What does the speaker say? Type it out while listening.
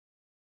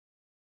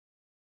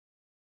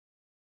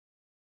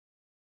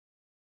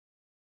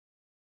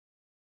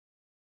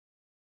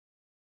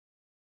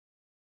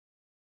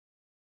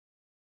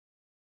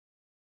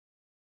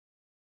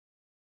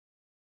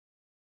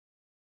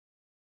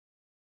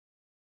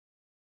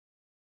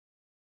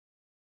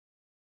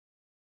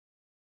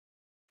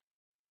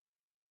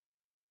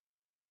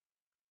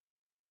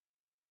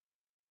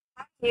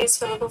Use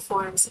fillable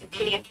forms in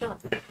PDF fill.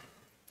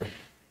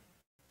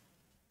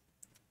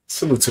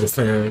 Salute to the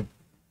fam.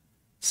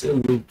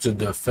 Salute to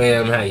the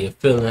fam. How you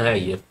feeling? How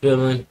you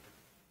feeling?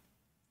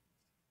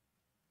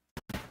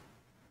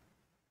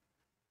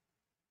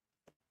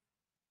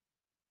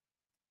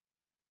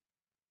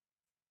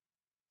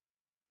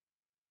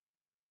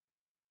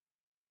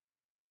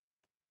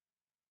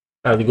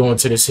 I'll be going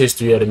to this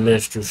history of the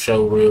minstrel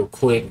show real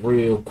quick,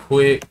 real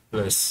quick.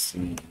 Let's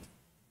see.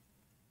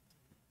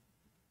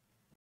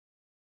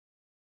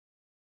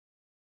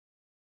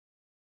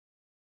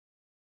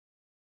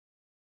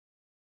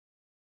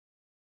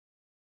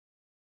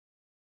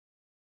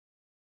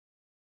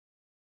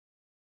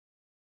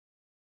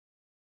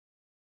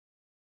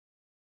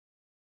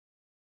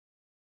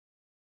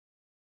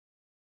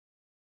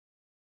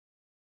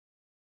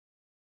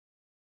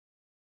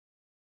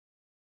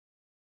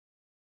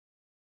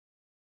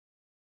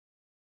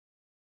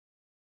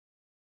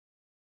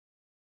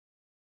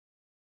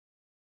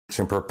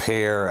 And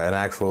prepare an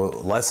actual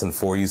lesson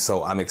for you.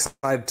 So I'm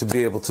excited to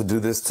be able to do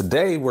this.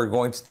 Today, we're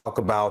going to talk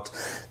about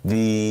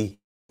the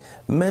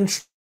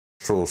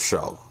minstrel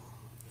show,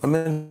 a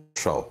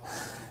minstrel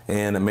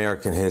in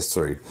American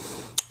history.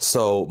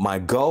 So my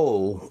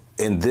goal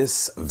in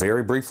this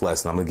very brief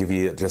lesson, I'm going to give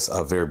you just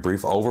a very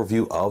brief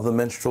overview of the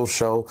minstrel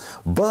show,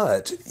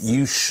 but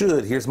you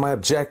should, here's my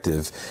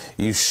objective,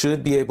 you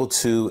should be able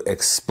to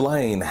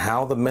explain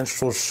how the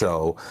minstrel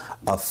show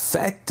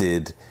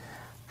affected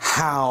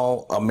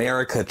how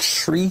America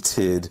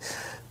treated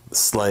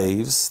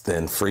slaves,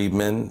 then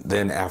freedmen,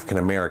 then African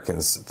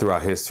Americans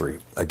throughout history.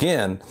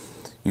 Again,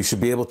 you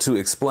should be able to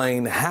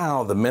explain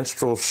how the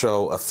minstrel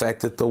show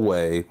affected the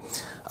way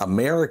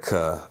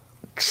America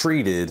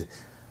treated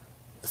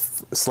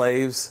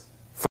slaves,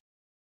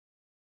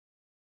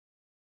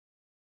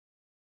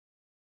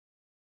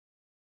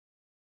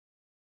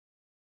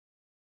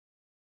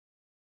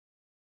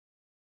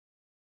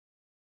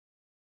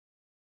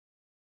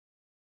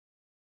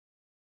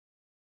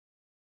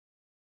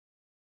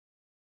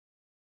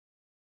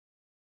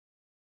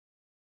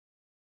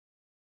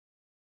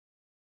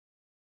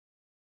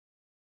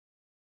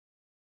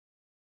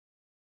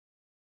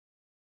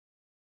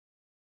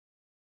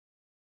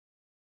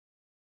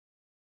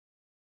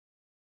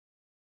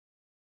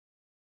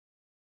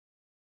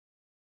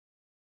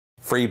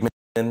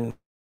 freedmen,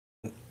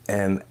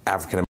 and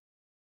African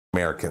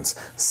Americans.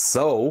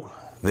 So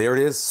there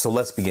it is. So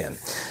let's begin.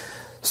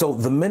 So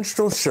the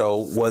minstrel show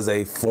was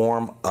a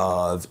form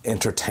of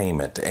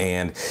entertainment,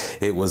 and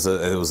it was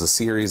a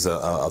series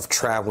of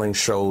traveling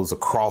shows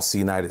across the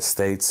United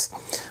States.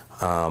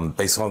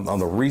 Based on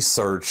the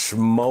research,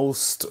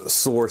 most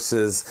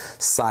sources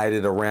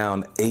cited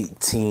around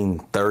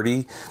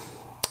 1830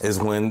 is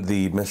when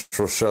the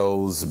minstrel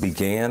shows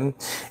began,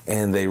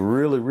 and they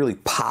really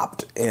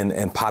popped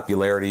in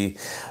popularity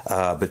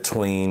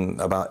between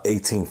about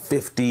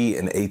 1850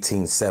 and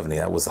 1870.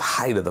 That was the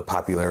height of the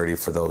popularity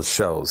for those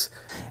shows.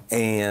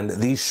 And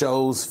these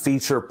shows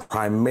feature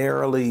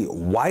primarily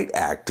white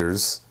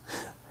actors,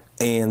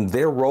 and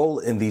their role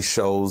in these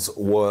shows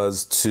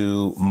was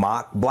to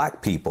mock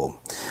black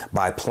people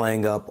by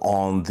playing up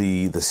on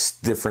the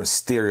different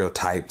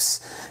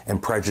stereotypes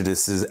and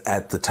prejudices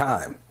at the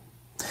time.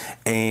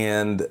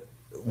 And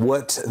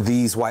what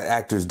these white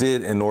actors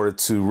did in order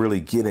to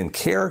really get in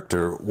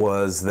character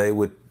was they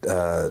would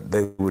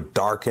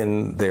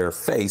darken their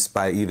face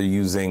by either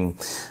using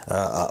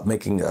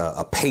making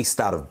a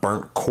paste out of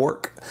burnt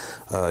cork,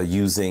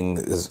 using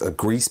a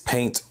grease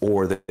paint,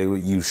 or they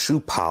would use shoe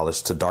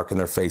polish to darken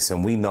their face.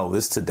 And we know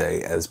this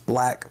today as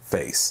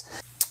blackface.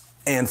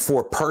 And for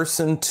a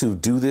person to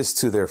do this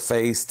to their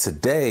face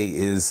today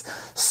is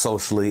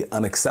socially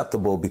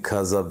unacceptable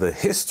because of the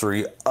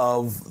history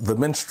of the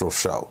minstrel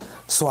show.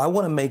 So I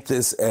want to make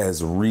this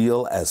as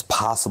real as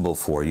possible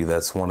for you.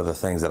 That's one of the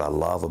things that I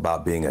love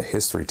about being a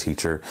history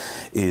teacher,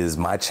 is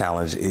my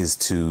challenge is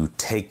to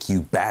take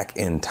you back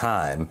in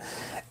time.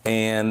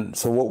 And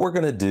so what we're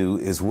going to do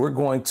is we're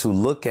going to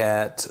look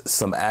at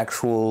some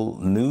actual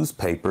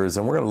newspapers,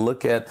 and we're going to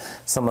look at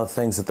some of the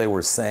things that they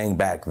were saying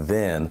back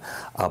then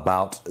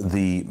about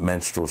the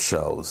minstrel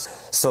shows.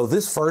 So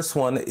this first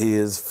one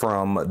is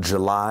from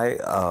July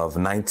of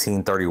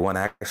 1931,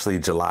 actually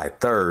July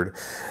 3rd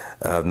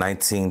of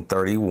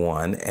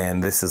 1931.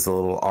 And this is a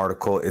little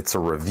article. It's a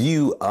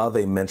review of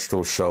a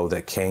minstrel show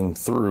that came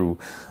through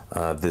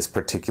this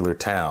particular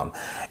town.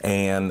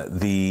 And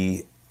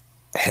the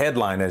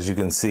headline, as you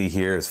can see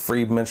here, is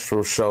 "Free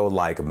Minstrel Show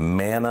Like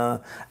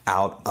Manna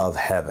Out of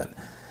Heaven."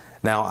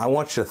 Now, I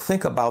want you to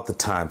think about the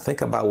time,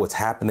 think about what's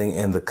happening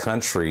in the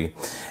country,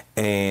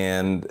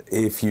 and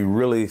if you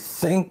really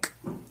think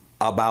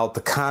about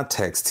the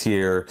context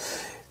here,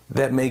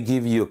 that may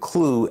give you a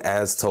clue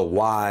as to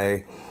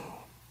why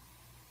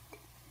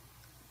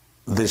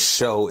this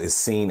show is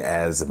seen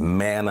as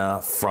manna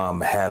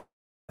from heaven.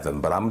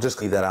 But I'm just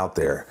going to leave that out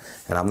there,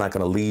 and I'm not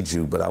going to lead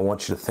you, but I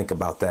want you to think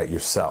about that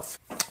yourself.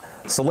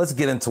 So let's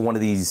get into one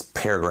of these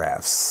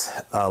paragraphs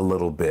a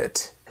little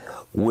bit.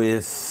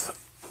 With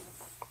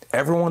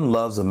Everyone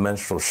loves a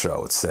minstrel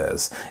show, it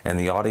says, and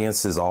the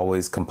audience is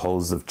always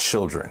composed of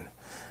children.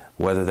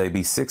 Whether they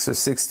be 6 or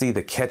 60,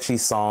 the catchy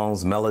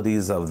songs,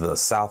 melodies of the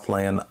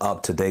Southland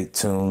up-to-date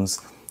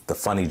tunes, the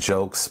funny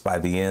jokes by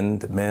the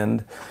end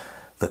men,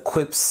 the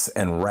quips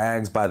and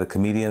rags by the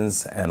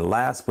comedians, and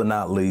last but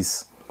not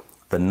least,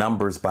 the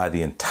numbers by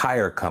the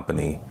entire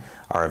company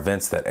are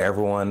events that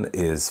everyone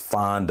is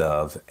fond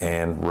of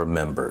and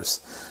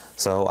remembers.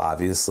 So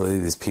obviously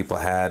these people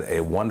had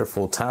a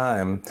wonderful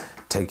time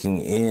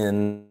taking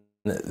in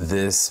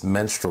this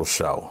minstrel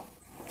show.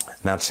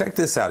 Now check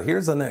this out.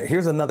 Here's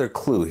another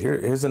clue.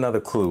 Here's another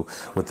clue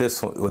with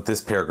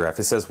this paragraph.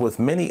 It says, with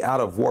many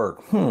out of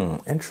work.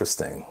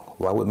 Interesting.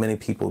 Why would many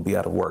people be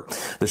out of work?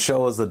 The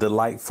show is a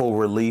delightful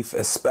relief,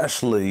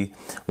 especially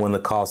when the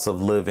cost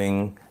of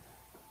living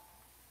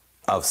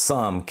of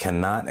some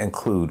cannot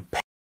include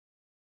pay.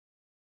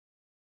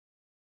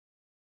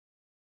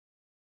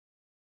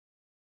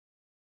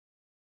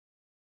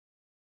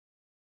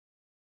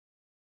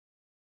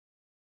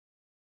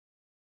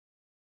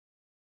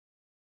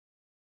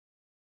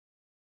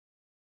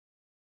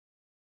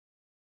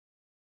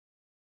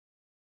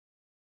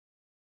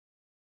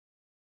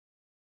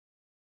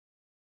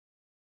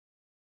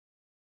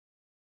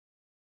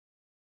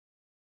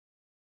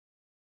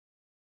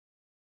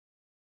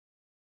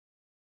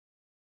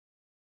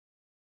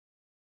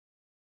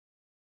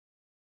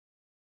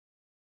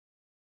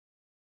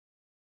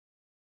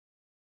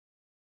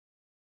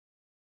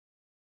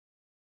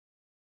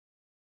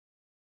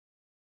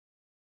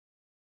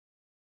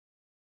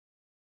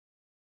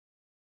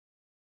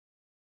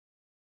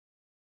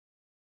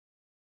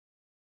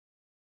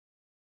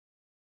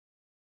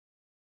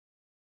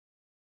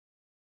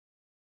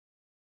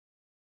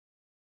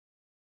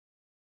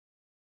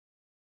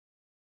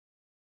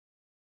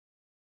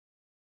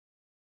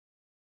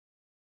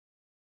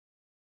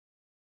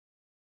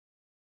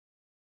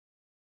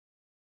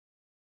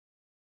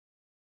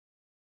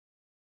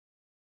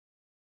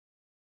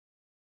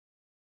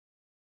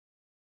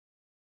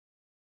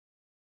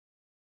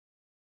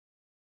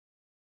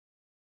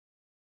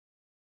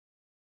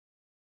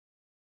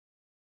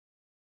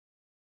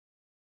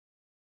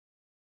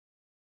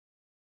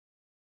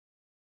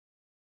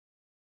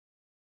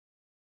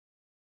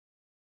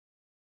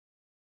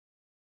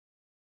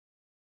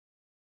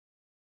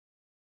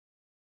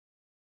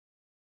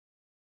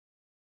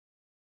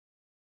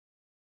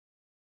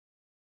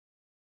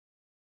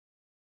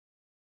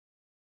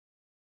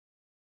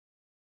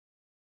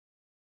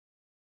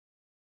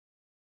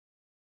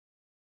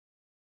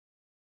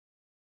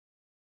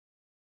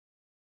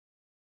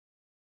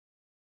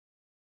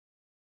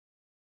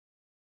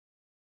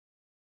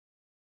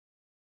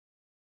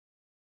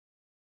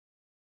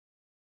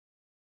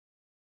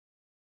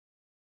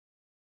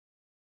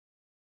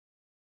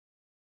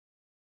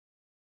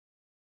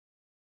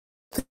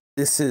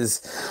 This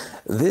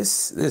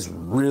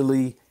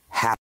really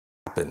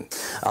happened.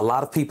 A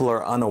lot of people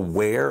are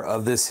unaware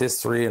of this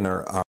history and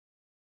are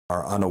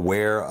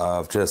unaware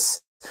of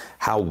just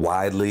how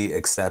widely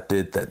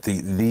accepted that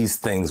these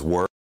things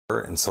were,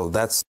 and so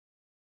that's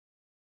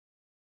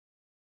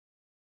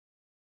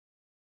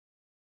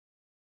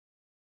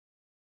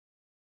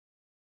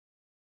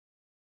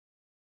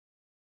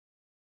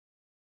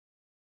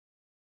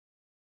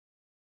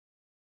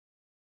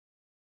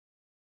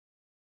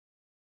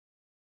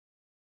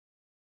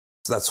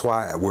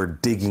why we're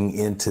digging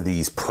into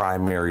these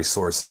primary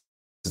sources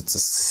to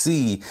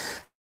see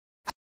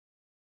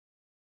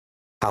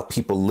how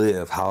people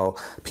live, how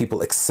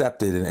people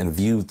accepted and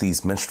viewed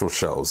these minstrel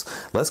shows.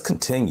 Let's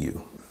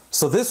continue.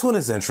 So this one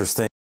is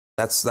interesting.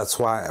 That's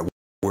why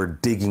we're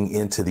digging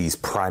into these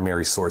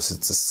primary sources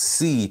to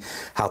see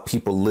how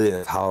people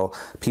live, how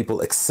people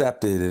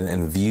accepted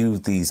and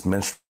viewed these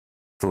minstrel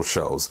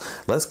shows.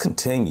 Let's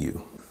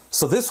continue.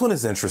 So this one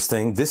is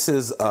interesting. This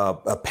is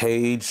a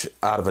page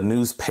out of a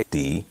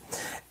newspaper,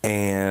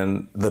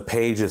 and the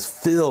page is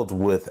filled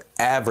with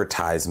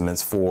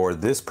advertisements for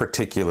this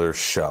particular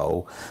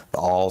show, the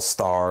All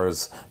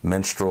Stars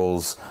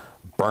Minstrels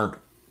Burnt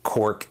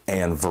Cork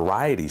and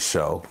Variety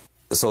Show.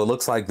 So it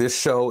looks like this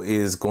show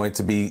is going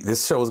to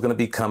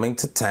be coming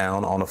to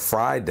town on a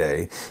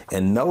Friday,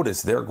 and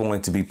notice they're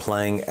going to be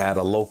playing at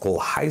a local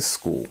high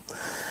school.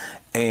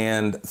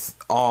 And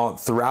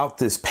throughout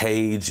this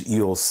page,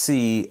 you'll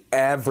see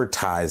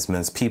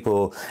advertisements,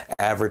 people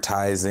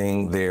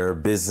advertising their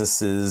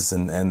businesses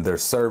and their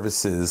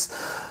services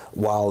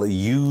while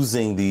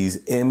using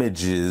these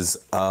images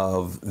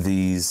of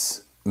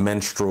these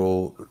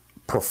minstrel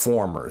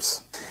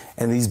performers.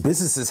 And these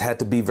businesses had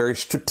to be very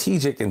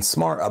strategic and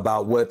smart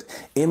about what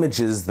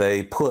images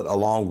they put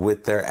along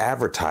with their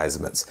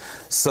advertisements.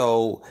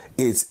 So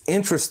it's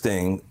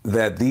interesting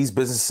that these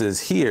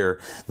businesses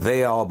here,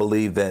 they all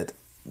believe that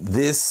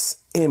this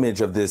image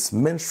of this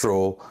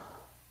minstrel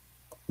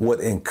would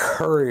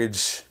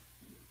encourage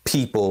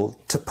people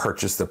to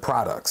purchase the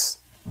products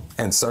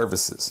and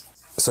services.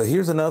 So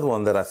here's another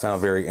one that I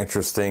found very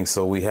interesting.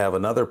 So we have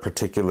another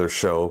particular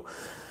show,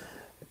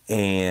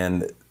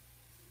 and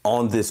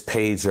on this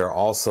page, there are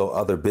also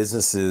other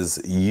businesses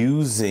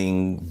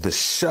using the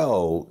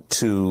show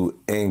to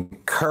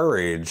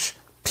encourage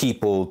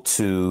people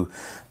to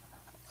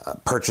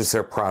purchase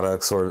their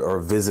products or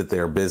visit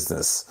their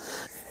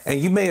business. And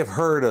you may have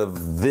heard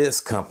of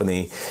this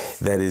company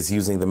that is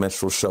using the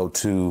Minstrel Show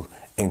to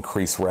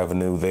increase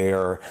revenue.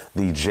 They're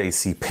the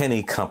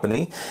JCPenney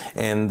company,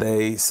 and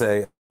they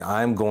say,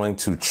 I'm going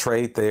to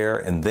trade there,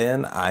 and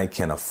then I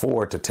can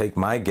afford to take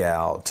my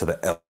gal to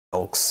the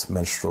Elks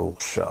Minstrel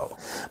Show.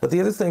 But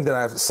the other thing that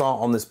I saw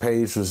on this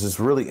page was just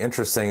really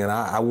interesting, and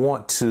I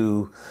want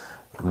to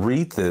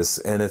read this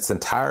in its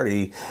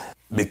entirety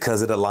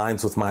because it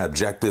aligns with my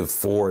objective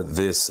for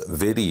this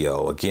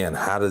video. Again,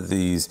 how do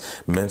these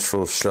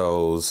minstrel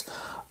shows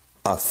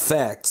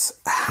affect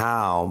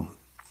how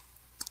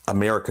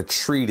America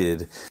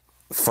treated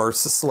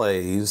first the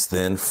slaves,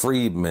 then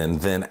freedmen,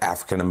 then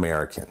African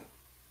American?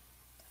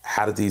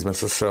 How did these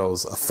minstrel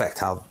shows affect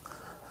how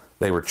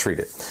they were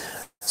treated?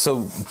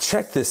 So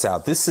check this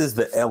out. This is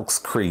the Elks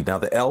Creed. Now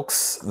the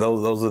Elks,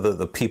 those are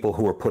the people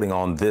who are putting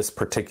on this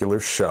particular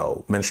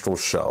show, minstrel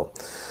show.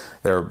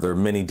 There are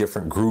many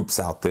different groups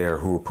out there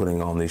who are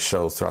putting on these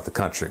shows throughout the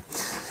country.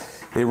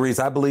 It reads,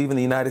 I believe in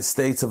the United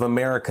States of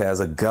America as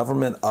a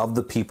government of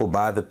the people,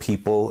 by the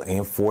people,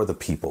 and for the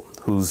people,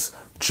 whose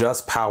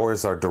just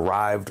powers are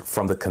derived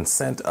from the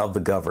consent of the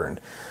governed.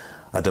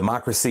 A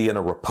democracy and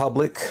a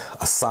republic,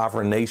 a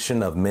sovereign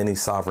nation of many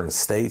sovereign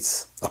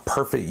states, a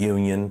perfect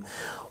union,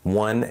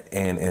 one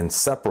and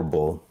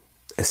inseparable,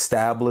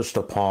 established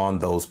upon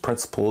those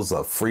principles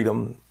of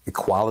freedom,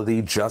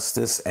 equality,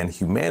 justice, and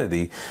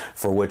humanity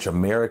for which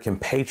American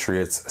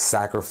patriots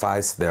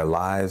sacrificed their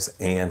lives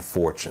and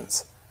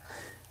fortunes.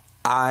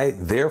 I,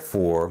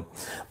 therefore,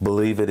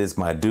 believe it is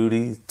my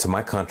duty to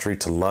my country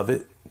to love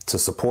it, to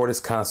support its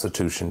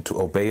Constitution,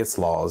 to obey its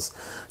laws,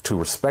 to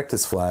respect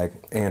its flag,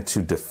 and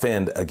to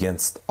defend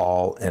against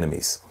all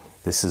enemies.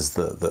 This is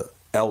the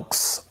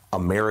Elks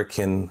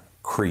American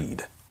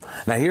Creed.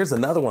 Now, here's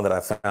another one that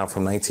I found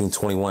from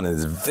 1921.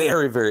 It's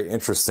very, very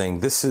interesting.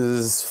 This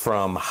is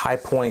from High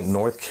Point,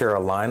 North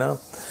Carolina.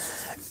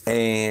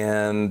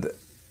 And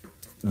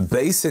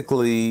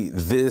basically,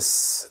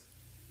 this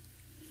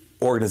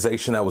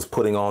organization that was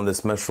putting on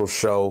this minstrel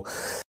show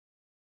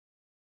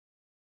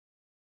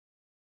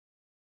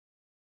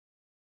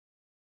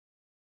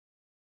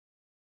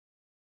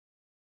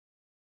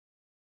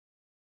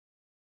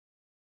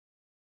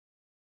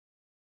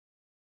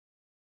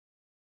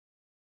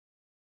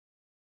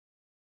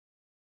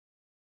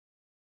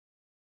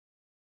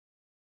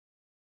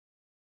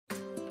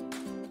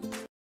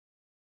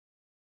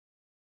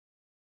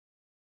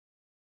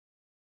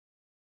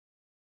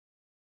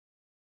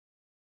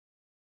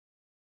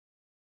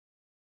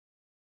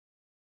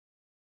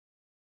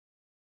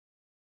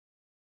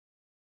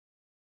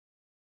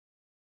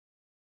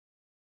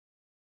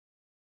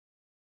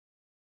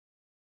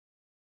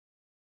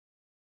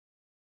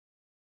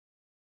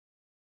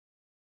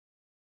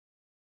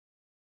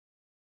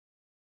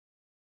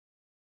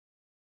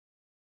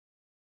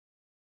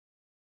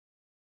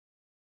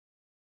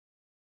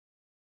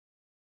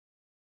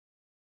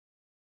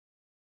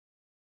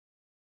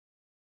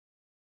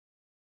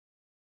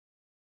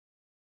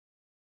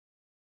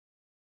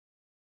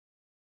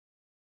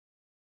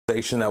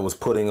that was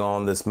putting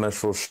on this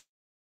minstrel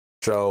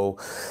show,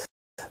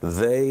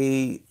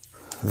 they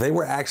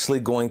were actually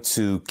going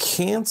to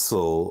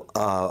cancel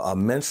a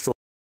minstrel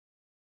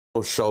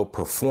show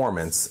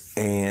performance,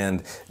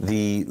 and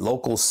the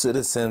local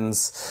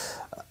citizens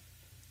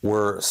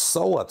were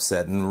so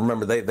upset. And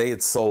remember, they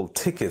had sold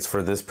tickets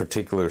for this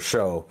particular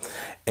show,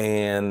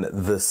 and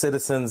the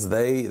citizens,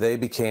 they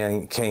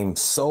became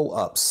so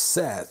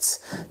upset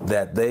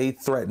that they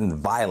threatened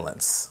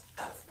violence.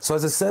 So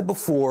as I said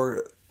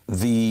before,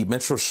 the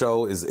minstrel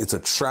show it's a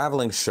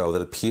traveling show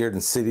that appeared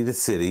in city to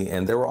city,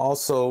 and there were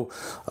also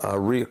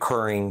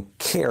reoccurring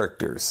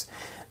characters.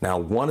 Now,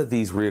 one of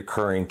these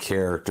reoccurring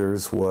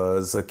characters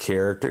was a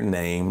character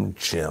named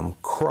Jim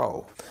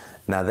Crow.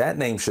 Now, that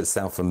name should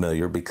sound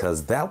familiar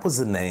because that was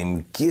a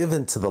name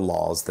given to the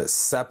laws that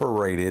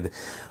separated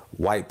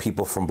white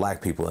people from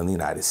black people in the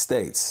United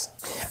States.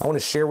 I want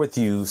to share with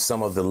you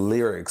some of the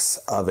lyrics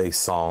of a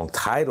song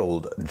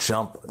titled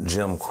Jump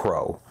Jim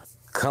Crow.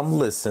 Come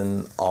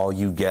listen, all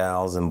you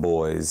gals and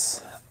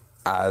boys.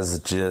 I's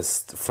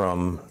just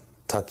from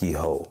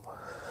Tucky-Ho.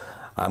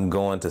 I'm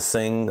going to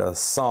sing a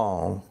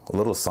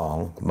little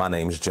song. My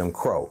name's Jim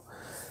Crow.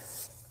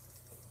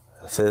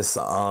 Fist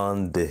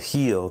on the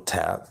heel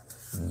tap,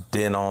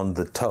 then on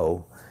the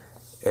toe.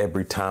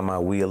 Every time I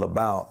wheel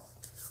about,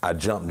 I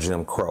jump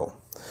Jim Crow.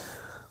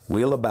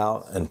 Wheel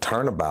about and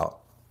turn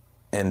about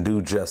and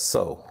do just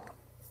so.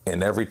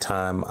 And every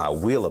time I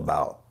wheel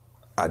about,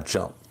 I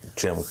jump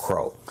Jim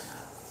Crow.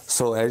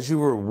 So as you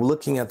were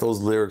looking at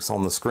those lyrics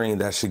on the screen,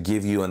 that should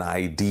give you an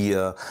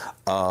idea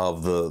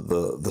of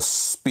the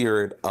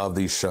spirit of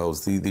these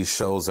shows. These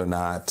shows are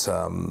not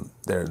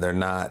they're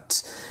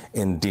not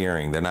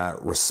endearing. They're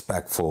not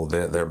respectful.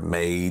 They're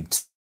made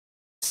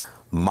to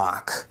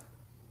mock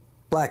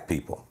black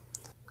people.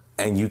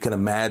 And you can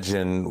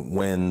imagine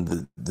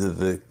when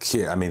the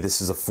kid, I mean,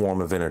 this is a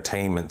form of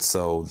entertainment,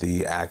 so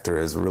the actor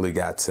has really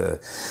got to,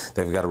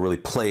 they've got to really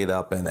play it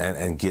up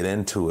and get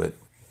into it.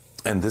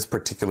 And this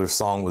particular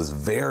song was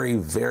very,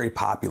 very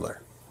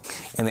popular.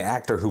 And the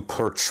actor who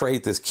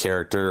portrayed this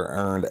character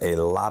earned a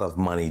lot of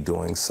money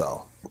doing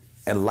so.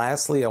 And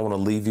lastly, I want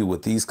to leave you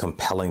with these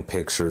compelling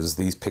pictures.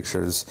 These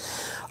pictures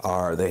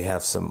they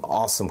have some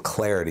awesome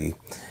clarity,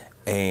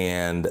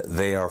 and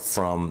they are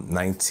from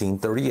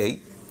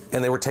 1938.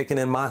 And they were taken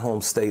in my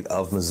home state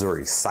of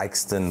Missouri,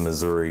 Sikeston,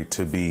 Missouri,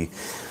 to be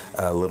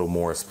a little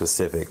more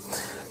specific.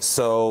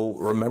 So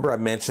remember I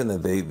mentioned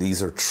that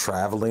these are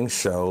traveling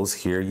shows.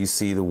 Here you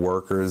see the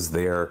workers,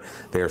 they're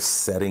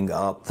setting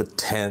up the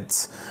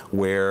tents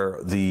where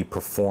the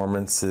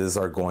performances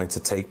are going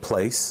to take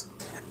place.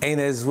 And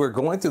as we're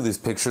going through these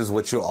pictures,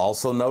 what you'll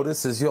also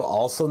notice is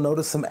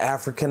some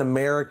African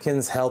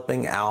Americans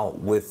helping out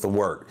with the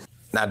work.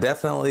 Now,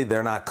 definitely,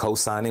 they're not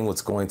co-signing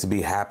what's going to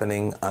be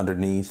happening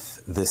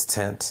underneath this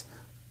tent,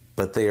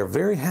 but they are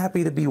very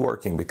happy to be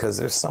working because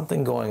there's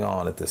something going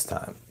on at this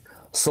time.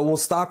 So we'll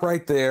stop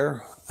right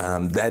there.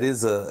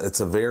 It's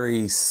a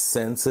very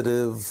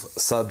sensitive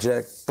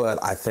subject, but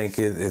I think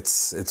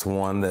it's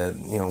one that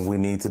we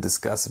need to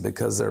discuss it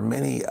because there are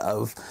many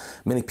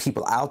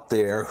people out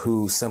there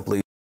who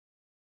simply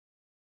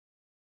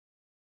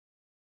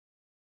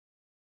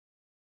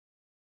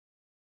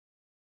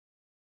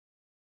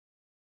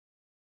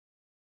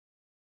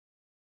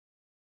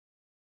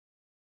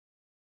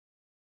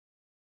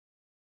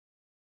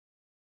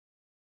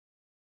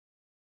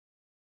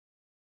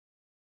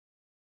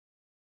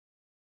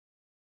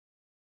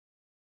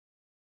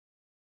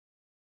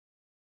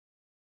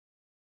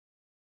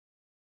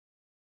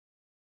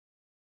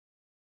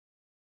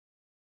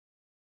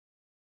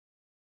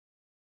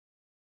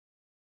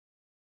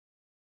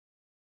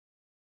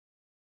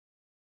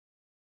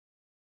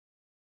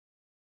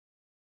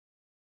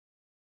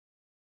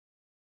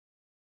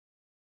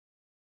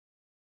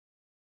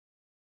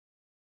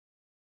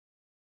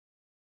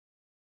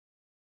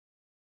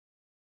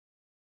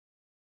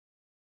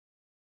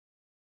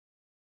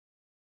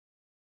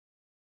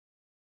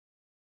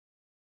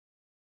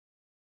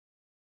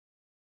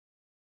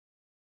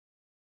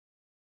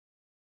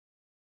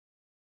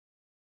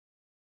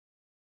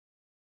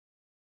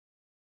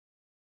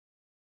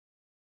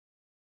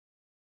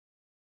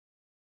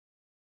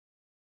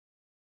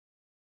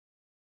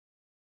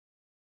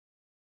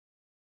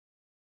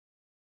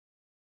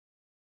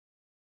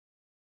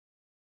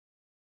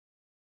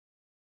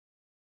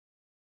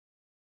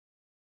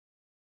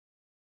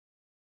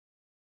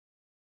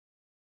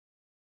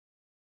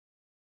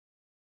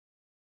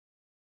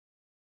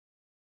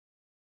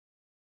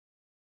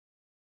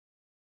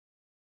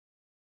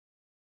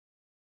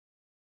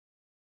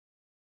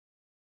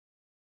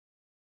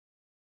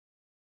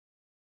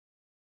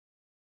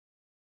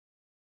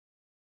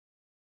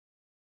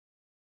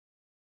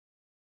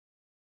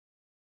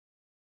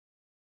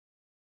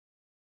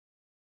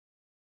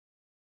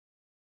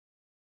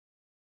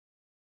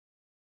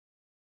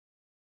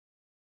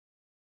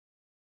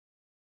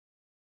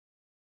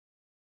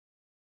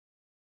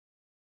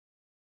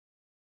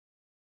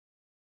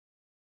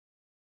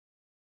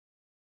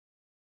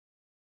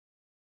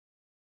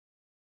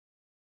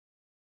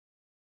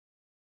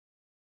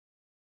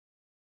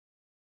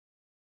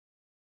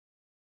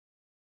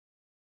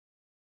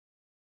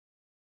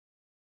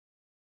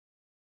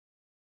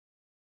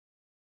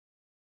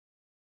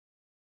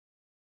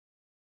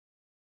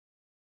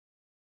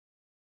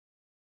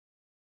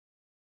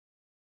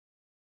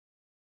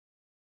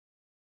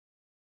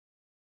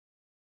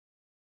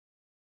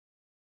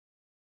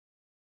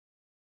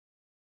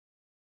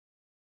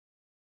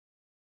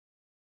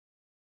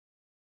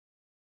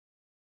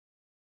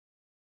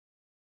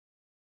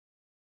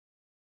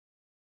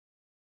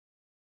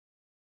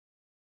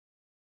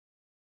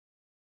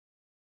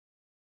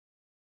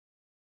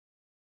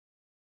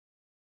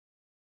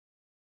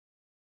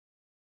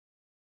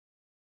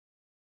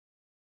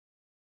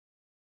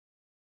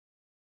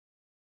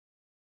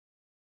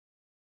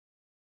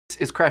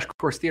Is Crash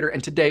Course Theater,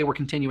 and today we're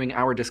continuing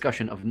our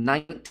discussion of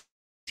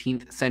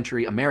 19th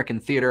century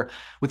American theater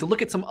with a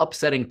look at some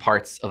upsetting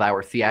parts of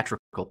our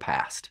theatrical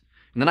past.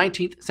 In the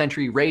 19th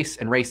century, race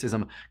and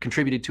racism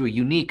contributed to a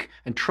unique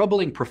and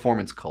troubling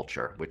performance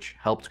culture, which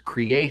helped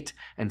create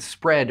and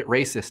spread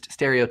racist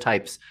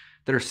stereotypes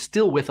that are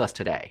still with us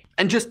today.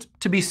 And just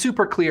to be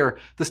super clear,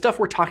 the stuff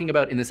we're talking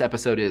about in this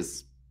episode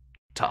is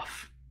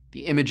tough.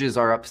 The images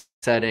are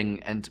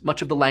upsetting, and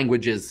much of the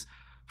language is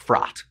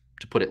fraught,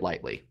 to put it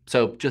lightly.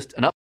 So just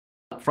an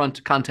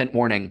upfront content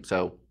warning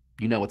so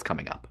you know what's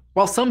coming up.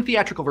 While some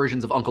theatrical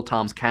versions of Uncle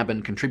Tom's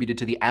Cabin contributed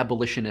to the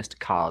abolitionist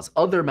cause,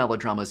 other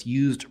melodramas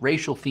used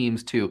racial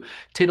themes to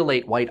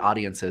titillate white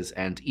audiences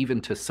and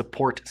even to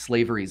support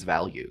slavery's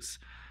values.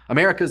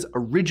 America's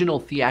original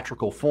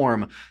theatrical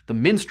form, the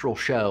minstrel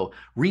show,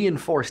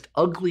 reinforced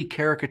ugly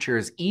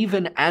caricatures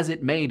even as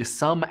it made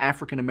some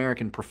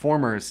African-American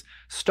performers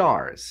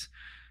stars.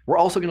 We're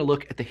also going to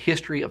look at the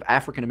history of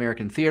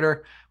African-American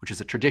theater, which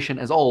is a tradition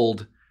as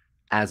old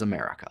as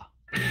America.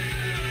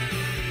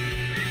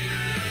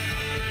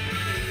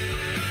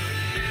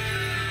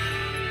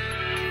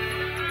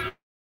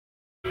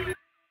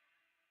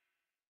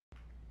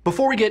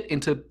 Before we get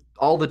into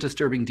all the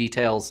disturbing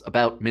details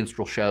about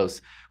minstrel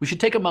shows, we should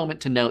take a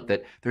moment to note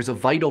that there's a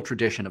vital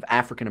tradition of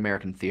African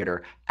American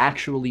theater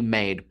actually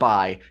made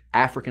by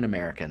African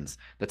Americans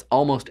that's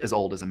almost as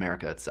old as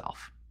America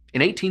itself. In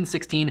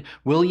 1816,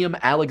 William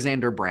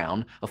Alexander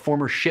Brown, a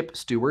former ship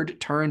steward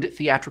turned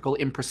theatrical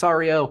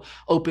impresario,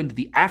 opened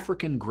the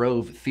African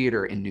Grove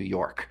Theater in New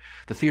York.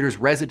 The theater's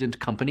resident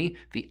company,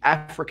 the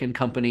African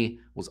Company,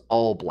 was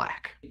all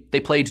black. They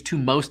played to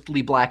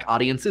mostly black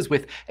audiences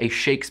with a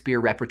Shakespeare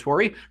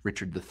repertory.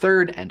 Richard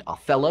III and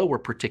Othello were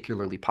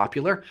particularly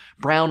popular.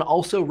 Brown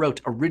also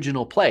wrote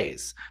original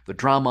plays. The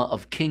drama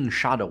of King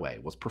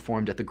Shadoway was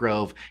performed at the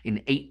Grove in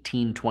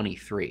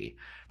 1823.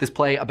 This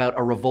play about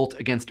a revolt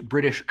against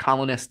British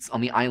colonists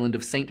on the island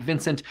of St.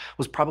 Vincent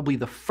was probably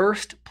the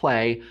first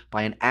play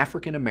by an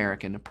African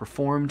American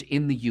performed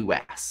in the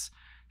US.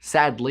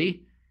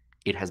 Sadly,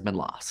 it has been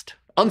lost.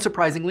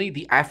 Unsurprisingly,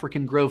 the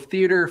African Grove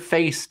Theater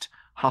faced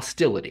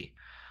hostility.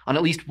 On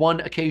at least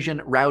one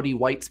occasion, rowdy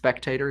white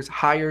spectators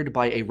hired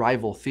by a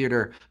rival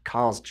theater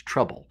caused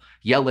trouble,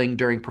 yelling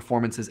during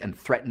performances and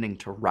threatening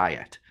to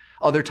riot.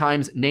 Other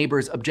times,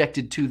 neighbors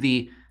objected to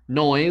the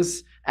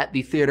noise at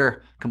the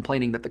theater,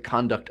 complaining that the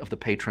conduct of the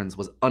patrons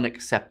was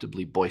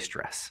unacceptably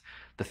boisterous.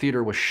 The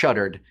theater was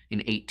shuttered in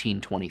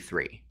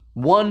 1823.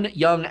 One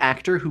young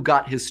actor who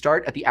got his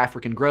start at the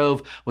African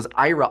Grove was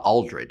Ira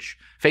Aldridge.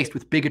 Faced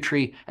with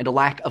bigotry and a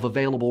lack of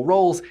available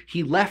roles,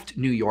 he left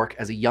New York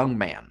as a young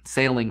man,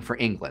 sailing for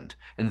England.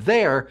 And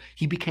there,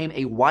 he became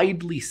a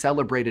widely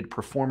celebrated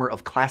performer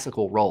of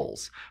classical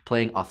roles,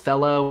 playing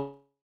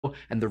Othello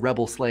and the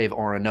rebel slave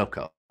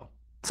Orinoco.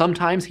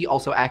 Sometimes he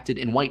also acted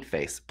in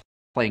whiteface,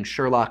 playing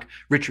Sherlock,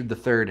 Richard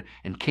III,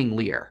 and King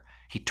Lear.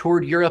 He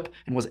toured Europe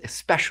and was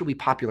especially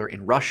popular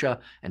in Russia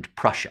and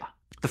Prussia.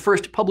 The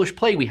first published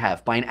play we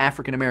have by an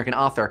African-American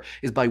author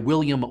is by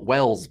William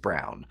Wells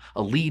Brown,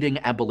 a leading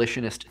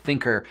abolitionist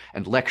thinker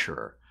and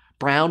lecturer.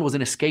 Brown was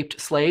an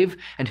escaped slave,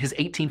 and his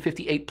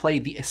 1858 play,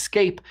 The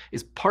Escape,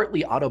 is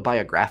partly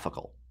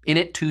autobiographical. In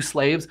it, two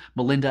slaves,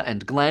 Melinda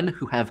and Glenn,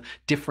 who have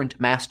different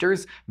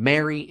masters,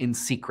 marry in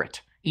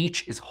secret.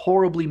 Each is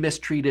horribly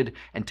mistreated,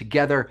 and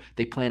together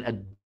they plan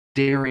a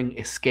daring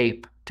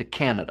escape to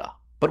Canada.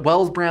 But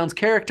Wells Brown's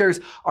characters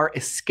are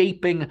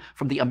escaping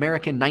from the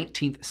American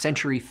 19th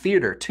century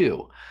theater,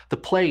 too. The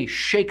play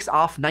shakes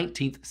off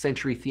 19th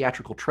century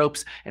theatrical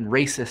tropes and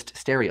racist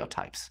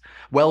stereotypes.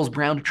 Wells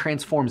Brown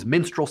transforms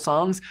minstrel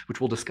songs, which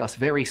we'll discuss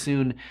very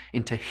soon,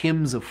 into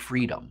hymns of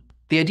freedom.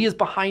 The ideas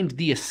behind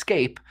The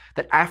Escape,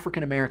 that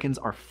African Americans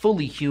are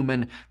fully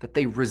human, that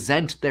they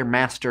resent their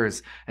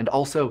masters, and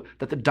also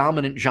that the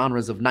dominant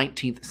genres of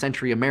 19th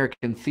century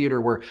American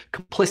theater were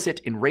complicit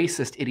in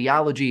racist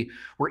ideology,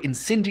 were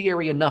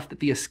incendiary enough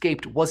that The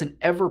Escape wasn't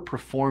ever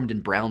performed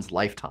in Brown's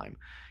lifetime.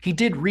 He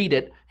did read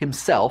it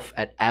himself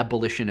at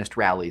abolitionist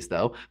rallies,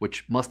 though,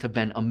 which must have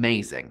been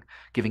amazing,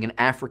 giving an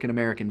African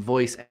American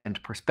voice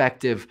and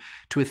perspective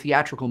to a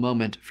theatrical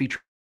moment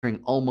featuring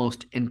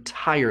almost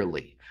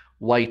entirely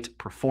white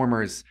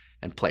performers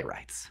and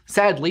playwrights.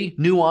 Sadly,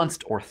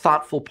 nuanced or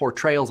thoughtful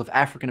portrayals of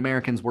African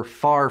Americans were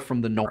far from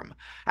the norm.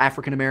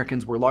 African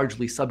Americans were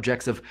largely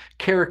subjects of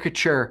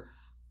caricature,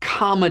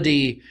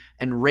 comedy,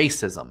 and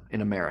racism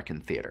in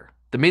American theater.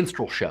 The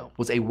minstrel show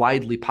was a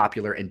widely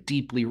popular and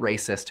deeply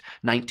racist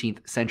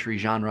 19th century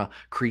genre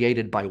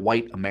created by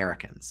white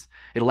Americans.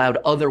 It allowed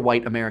other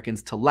white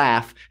Americans to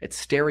laugh at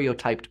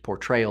stereotyped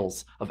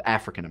portrayals of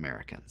African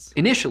Americans.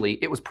 Initially,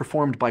 it was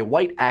performed by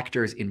white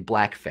actors in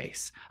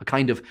blackface, a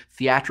kind of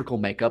theatrical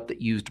makeup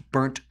that used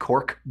burnt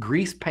cork,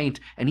 grease paint,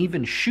 and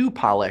even shoe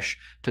polish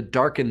to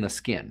darken the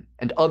skin,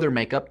 and other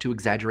makeup to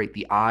exaggerate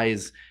the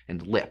eyes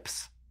and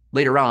lips.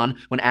 Later on,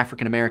 when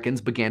African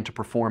Americans began to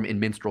perform in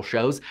minstrel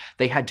shows,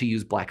 they had to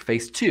use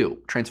blackface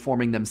too,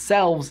 transforming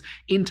themselves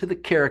into the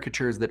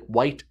caricatures that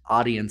white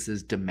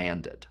audiences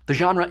demanded. The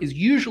genre is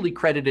usually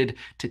credited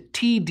to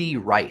T.D.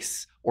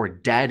 Rice, or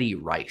Daddy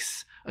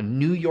Rice, a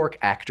New York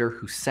actor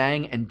who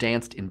sang and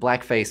danced in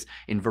blackface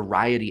in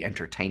variety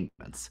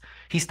entertainments.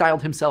 He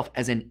styled himself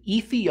as an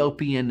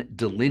Ethiopian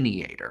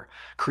delineator,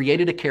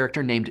 created a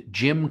character named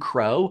Jim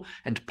Crow,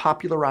 and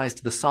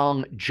popularized the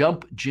song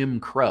Jump Jim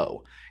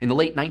Crow. In the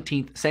late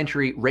 19th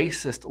century,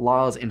 racist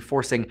laws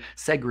enforcing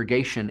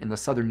segregation in the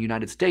southern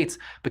United States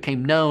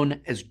became known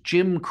as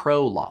Jim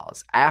Crow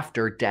laws,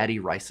 after Daddy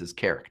Rice's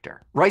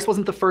character. Rice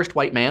wasn't the first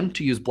white man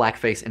to use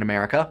blackface in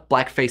America.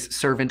 Blackface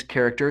servant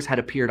characters had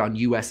appeared on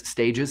U.S.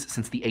 stages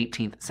since the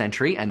 18th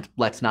century, and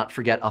let's not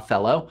forget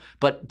Othello,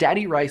 but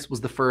Daddy Rice was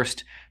the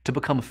first to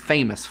become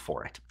famous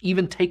for it,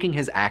 even taking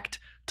his act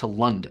to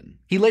London.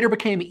 He later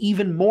became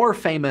even more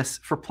famous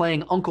for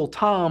playing Uncle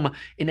Tom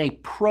in a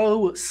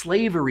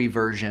pro-slavery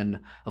version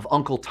of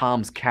Uncle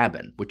Tom's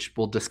Cabin, which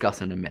we'll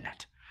discuss in a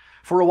minute.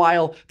 For a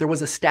while, there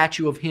was a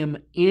statue of him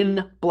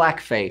in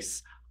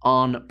blackface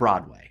on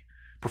Broadway.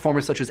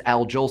 Performers such as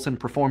Al Jolson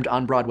performed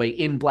on Broadway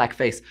in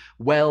blackface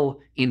well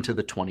into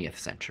the 20th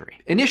century.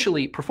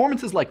 Initially,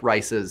 performances like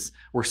Rice's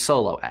were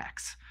solo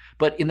acts,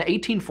 but in the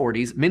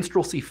 1840s,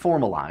 minstrelsy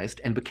formalized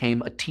and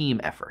became a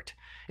team effort.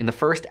 In the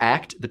first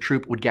act, the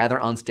troupe would gather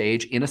on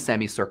stage in a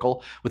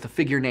semicircle with a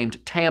figure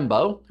named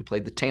Tambo, who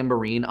played the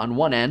tambourine on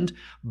one end,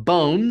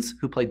 Bones,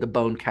 who played the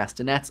bone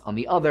castanets on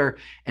the other,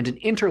 and an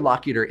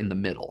interlocutor in the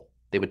middle.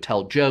 They would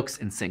tell jokes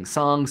and sing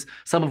songs,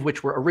 some of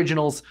which were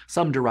originals,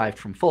 some derived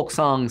from folk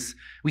songs.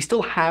 We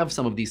still have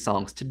some of these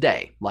songs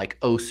today, like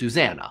 "Oh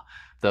Susanna,"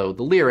 though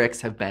the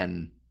lyrics have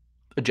been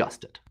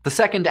adjusted. The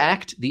second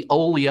act, the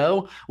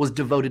Olio, was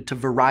devoted to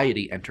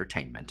variety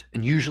entertainment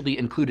and usually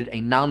included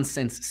a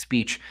nonsense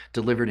speech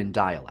delivered in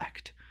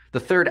dialect. The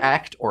third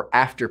act, or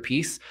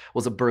afterpiece,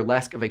 was a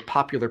burlesque of a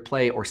popular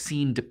play or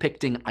scene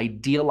depicting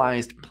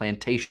idealized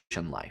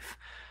plantation life.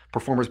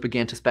 Performers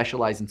began to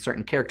specialize in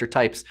certain character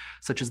types,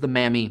 such as the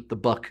Mammy, the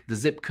Buck, the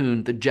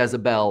Zipcoon, the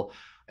Jezebel,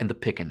 and the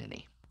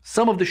Pickaninny.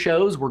 Some of the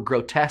shows were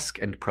grotesque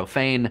and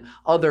profane,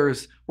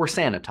 others were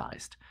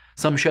sanitized.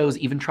 Some shows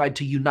even tried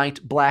to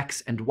unite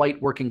blacks and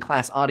white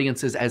working-class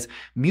audiences as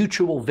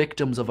mutual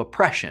victims of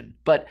oppression,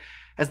 but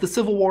as the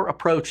Civil War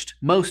approached,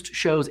 most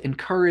shows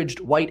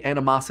encouraged white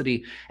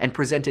animosity and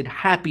presented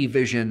happy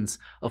visions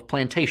of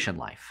plantation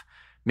life.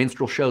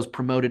 Minstrel shows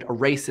promoted a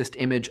racist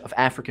image of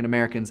African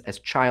Americans as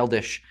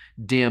childish,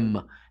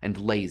 dim, and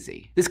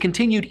lazy. This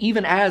continued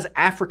even as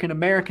African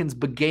Americans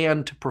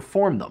began to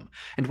perform them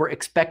and were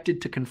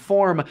expected to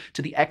conform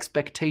to the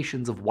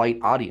expectations of white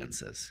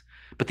audiences.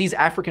 But these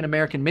African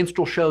American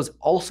minstrel shows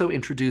also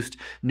introduced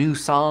new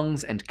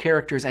songs and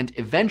characters and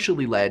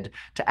eventually led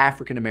to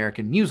African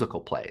American musical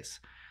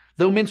plays.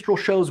 Though minstrel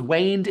shows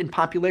waned in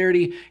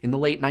popularity in the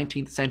late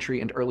 19th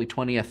century and early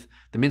 20th,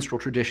 the minstrel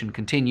tradition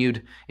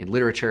continued in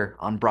literature,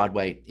 on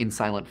Broadway, in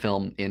silent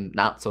film, in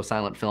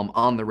not-so-silent film,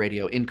 on the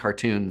radio, in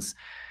cartoons,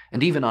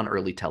 and even on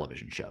early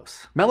television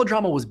shows.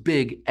 Melodrama was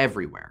big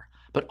everywhere,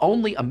 but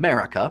only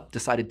America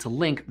decided to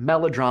link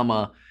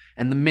melodrama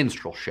and the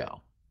minstrel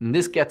show. And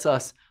this gets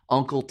us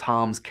Uncle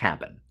Tom's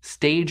Cabin,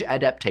 stage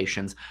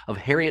adaptations of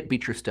Harriet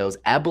Beecher Stowe's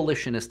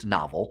abolitionist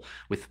novel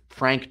with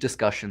frank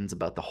discussions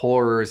about the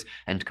horrors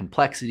and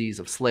complexities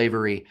of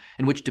slavery,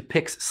 in which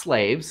depicts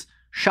slaves,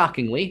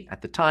 shockingly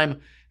at the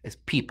time, as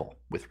people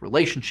with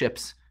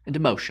relationships and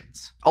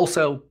emotions.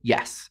 Also,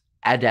 yes,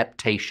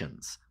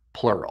 adaptations,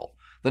 plural.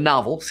 The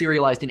novel,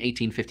 serialized in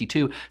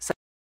 1852,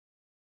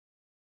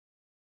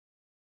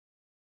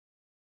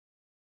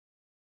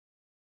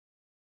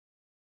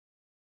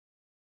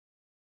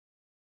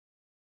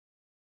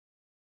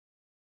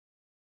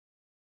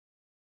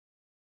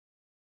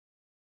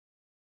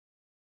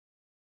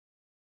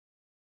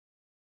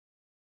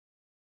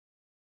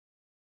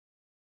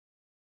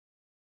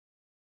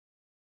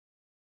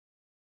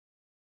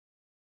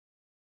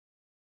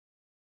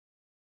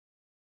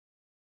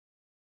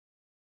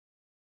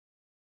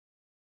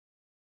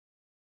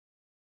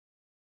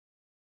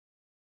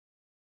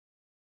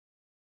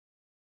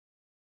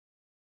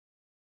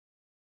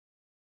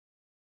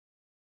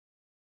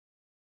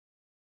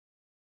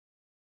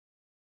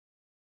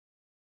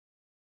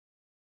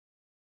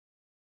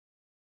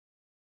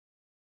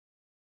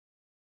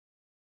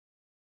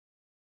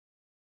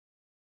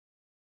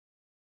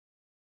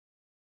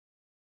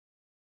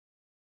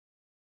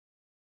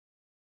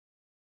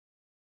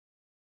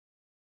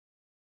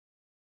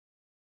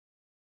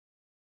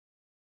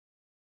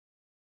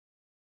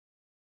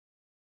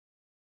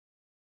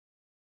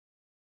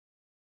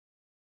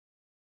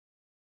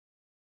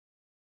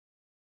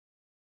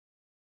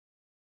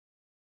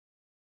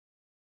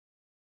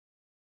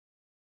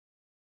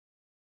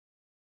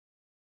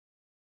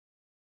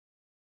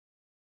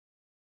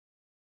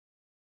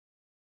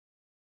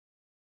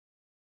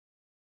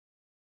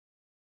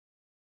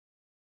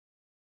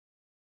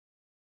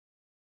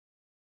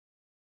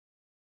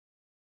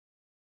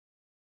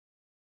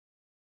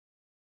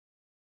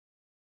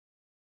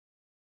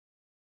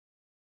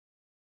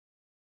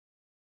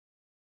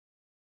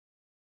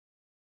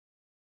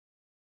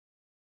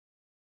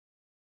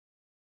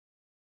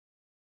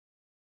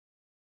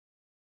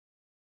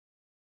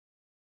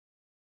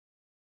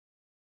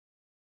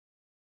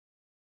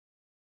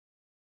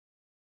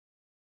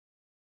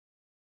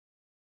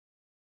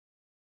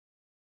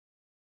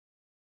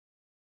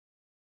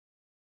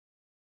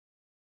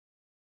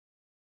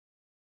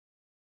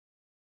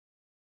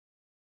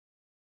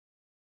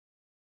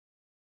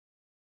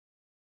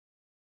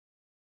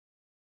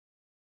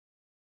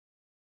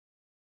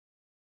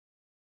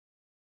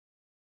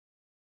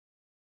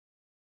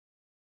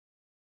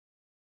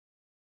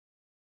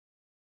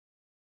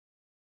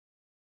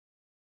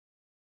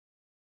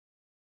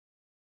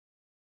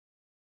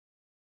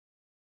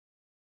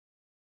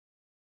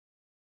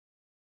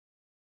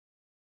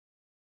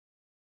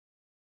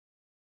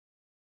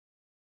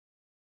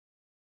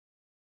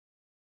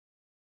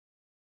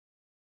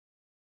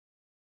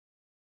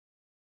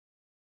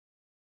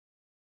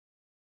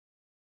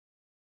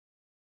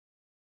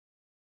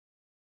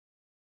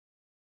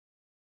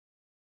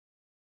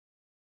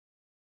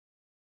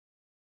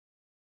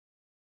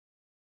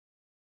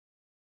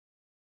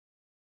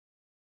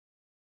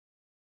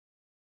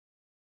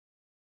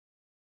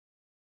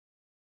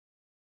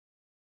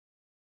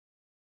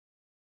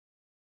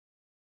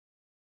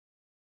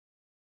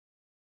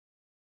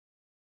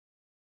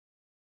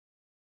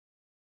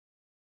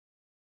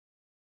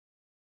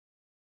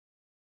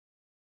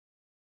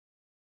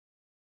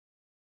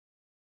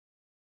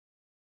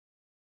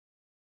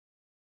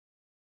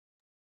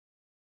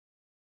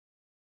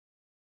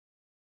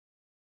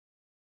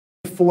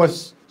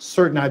 reinforce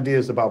certain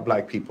ideas about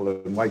black people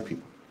and white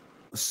people.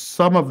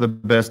 Some of the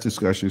best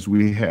discussions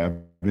we have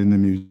in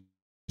the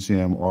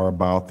museum are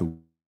about the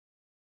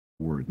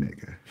word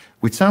nigga,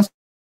 which sounds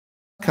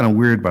kind of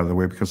weird, by the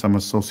way, because I'm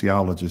a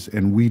sociologist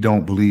and we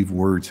don't believe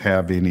words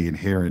have any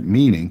inherent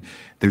meaning.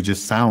 They're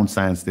just sound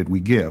signs that we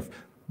give.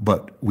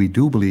 But we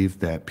do believe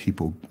that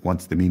people,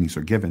 once the meanings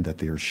are given, that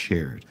they are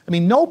shared. I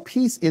mean, no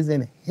piece is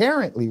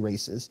inherently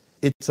racist.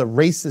 It's a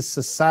racist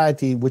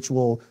society which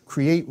will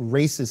create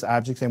racist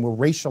objects and will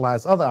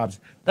racialize other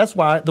objects. That's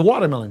why the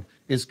watermelon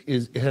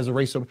has a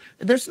racial.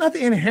 There's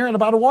nothing inherent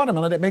about a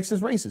watermelon that makes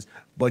it racist.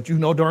 But you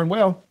know darn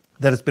well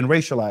that it's been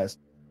racialized.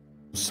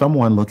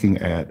 Someone looking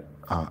at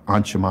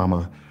Aunt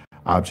Jemima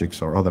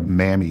objects or other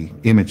mammy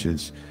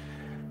images,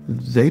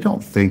 they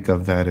don't think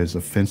of that as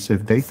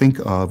offensive. They think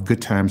of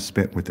good times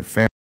spent with the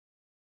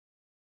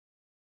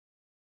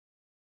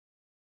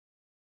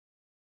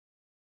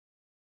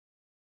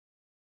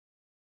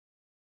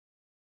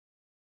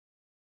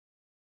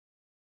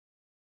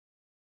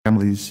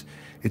families.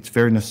 It's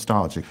very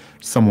nostalgic.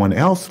 Someone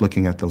else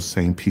looking at those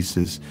same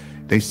pieces,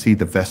 they see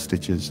the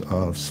vestiges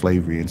of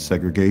slavery and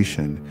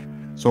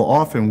segregation. So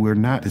often we're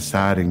not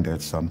deciding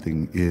that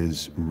something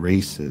is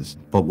racist,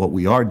 but what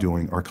we are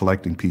doing are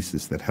collecting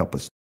pieces that help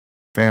us.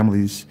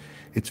 Families,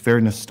 it's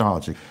very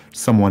nostalgic.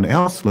 Someone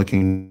else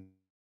looking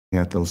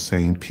at those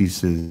same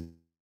pieces,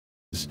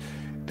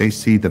 they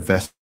see the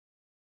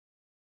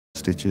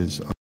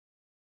vestiges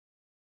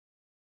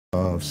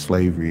of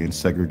slavery and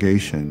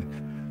segregation.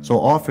 So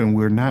often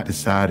we're not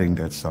deciding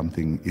that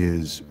something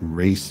is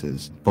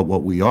racist, but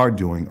what we are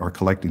doing are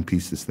collecting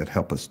pieces that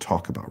help us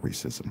talk about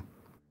racism.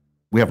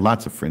 We have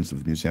lots of friends of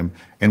the museum,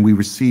 and we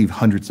receive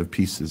hundreds of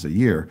pieces a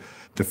year.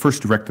 The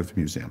first director of the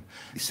museum,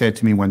 he said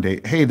to me one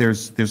day, hey,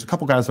 there's a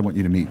couple guys I want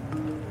you to meet.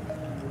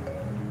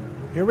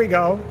 Here we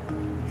go.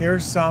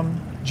 Here's some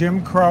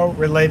Jim Crow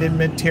related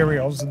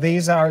materials.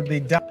 These are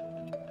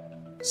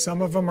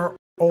some of them are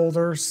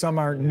older, some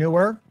are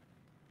newer.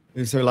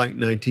 These are like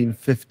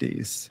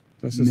 1950s.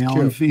 This is male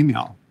cute. and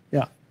female.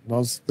 Yeah,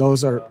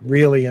 those are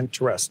really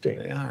interesting.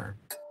 They are.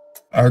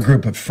 Our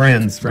group of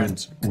friends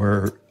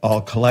were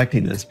all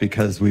collecting this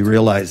because we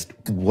realized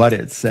what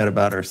it said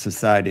about our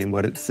society and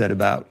what it said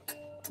about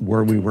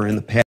where we were in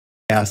the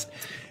past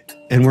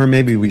and where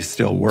maybe we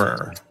still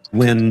were.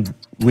 When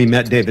we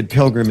met David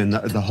Pilgrim and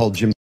the whole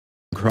Jim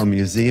Crow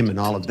Museum and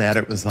all of that,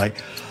 it was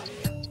like,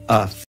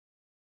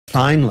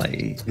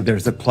 finally,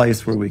 there's a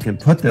place where we can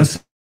put this.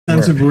 A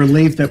sense of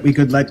relief that we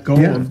could let go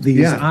of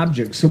these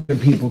objects so that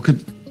people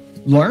could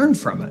learn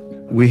from it.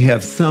 We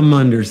have some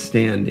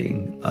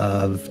understanding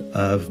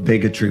of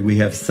bigotry. We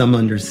have some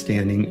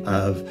understanding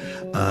of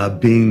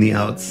being the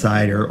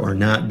outsider or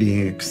not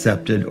being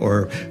accepted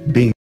or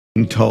being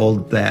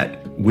told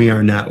that we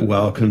are not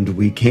welcomed,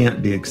 we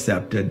can't be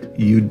accepted,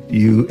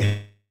 you have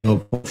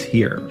no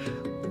here.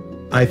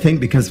 I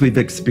think because we've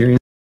experienced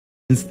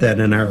that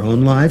in our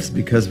own lives,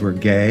 because we're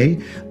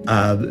gay,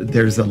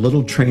 there's a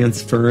little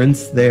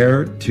transference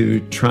there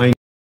to trying.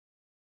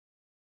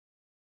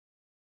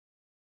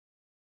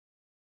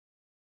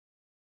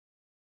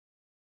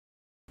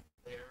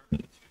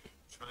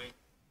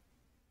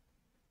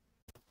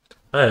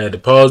 I had to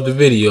pause the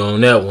video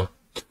on that one.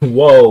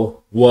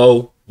 Whoa,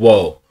 whoa,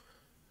 whoa.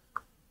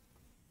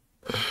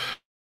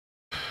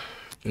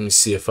 Let me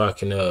see if I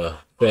can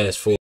fast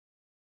forward.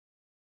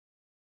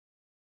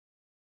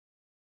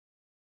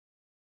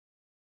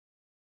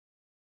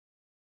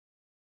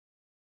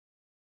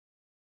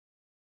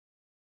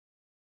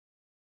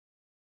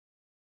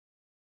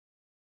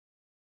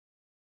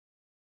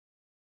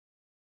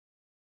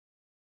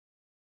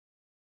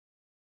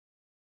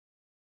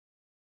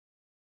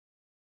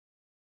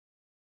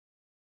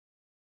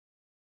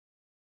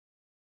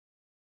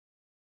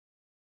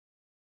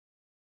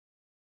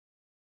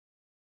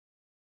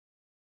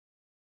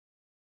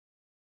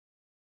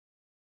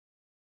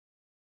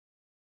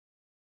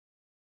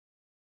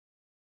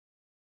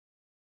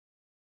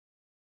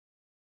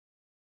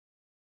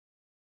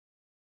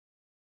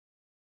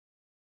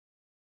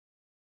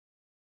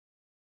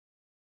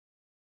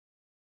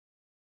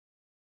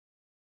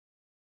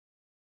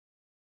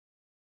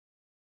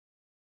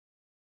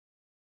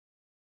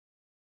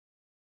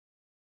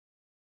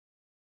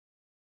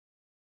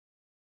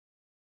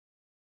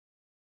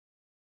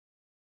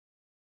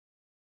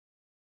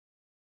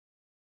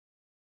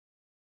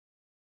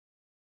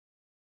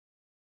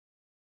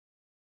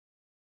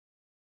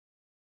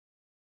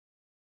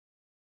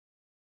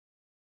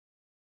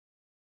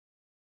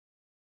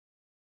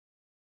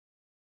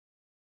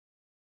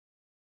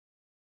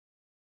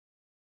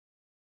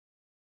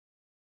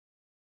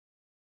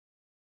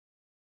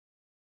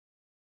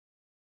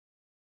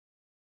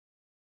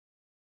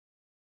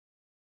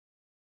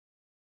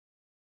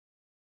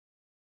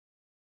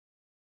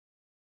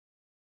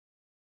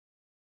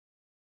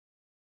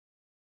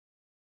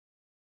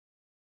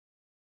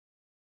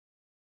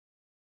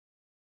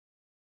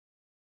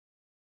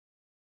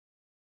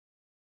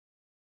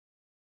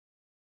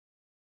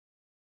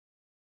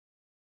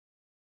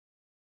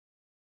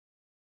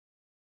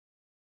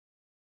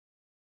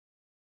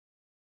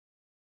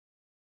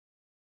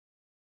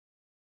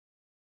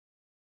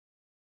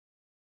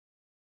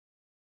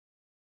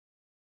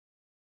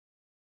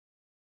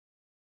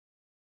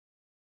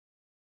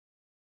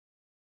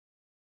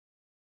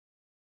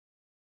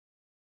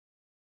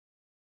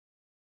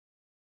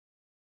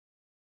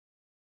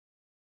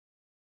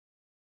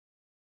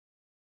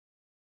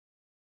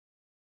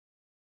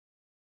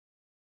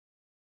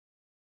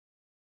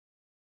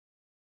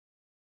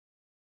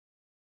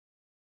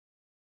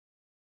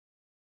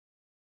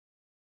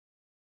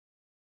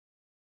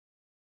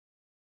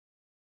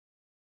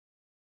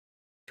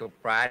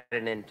 pride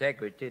and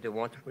integrity to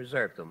want to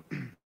preserve them.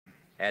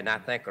 And I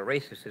think a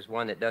racist is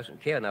one that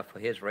doesn't care enough for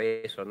his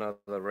race or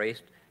another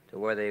race to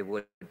where they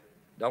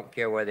don't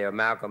care whether they're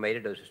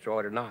amalgamated or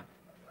destroyed or not.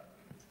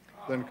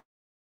 Then,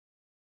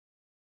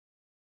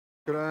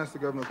 could I ask the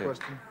governor a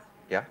question?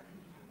 Yeah.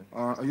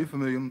 Are you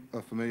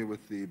familiar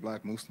with the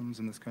black Muslims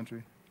in this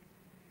country?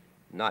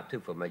 Not too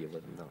familiar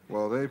with them, no.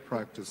 Well, they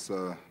practice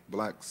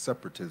black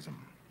separatism.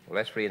 Well,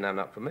 that's the reason I'm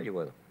not familiar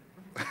with them.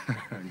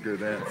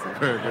 Good answer.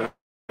 Very good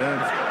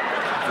answer.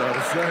 That's all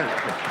to say.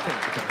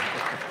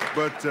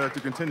 But to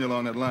continue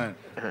along that line,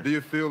 do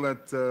you feel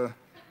that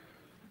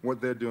what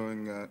they're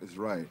doing is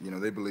right? You know,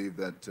 they believe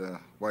that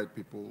white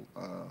people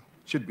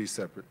should be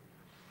separate.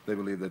 They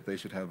believe that they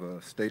should have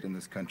a state in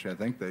this country. I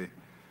think they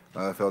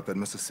felt that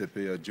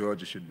Mississippi or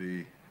Georgia should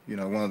be, you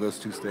know, one of those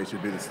two states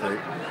should be the state.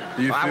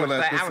 Do you feel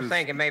that I was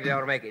thinking maybe they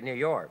ought to make it New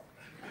York.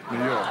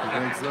 New York, you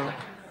think so?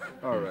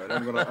 All right,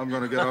 I'm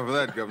gonna get over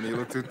that, Governor. You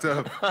look too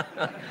tough.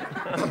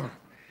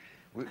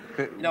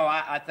 No,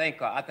 I think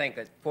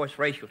that forced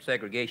racial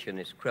segregation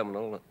is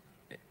criminal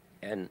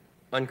and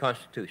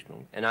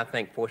unconstitutional, and I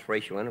think forced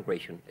racial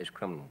integration is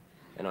criminal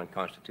and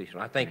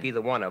unconstitutional. I think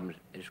either one of them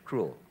is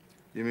cruel.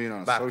 You mean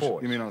on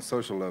a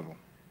social level?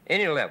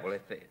 Any level,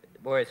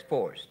 where it's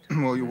forced.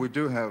 Well, we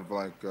do have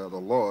like the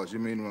laws. You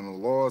mean when the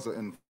laws are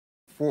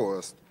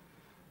enforced,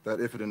 that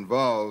if it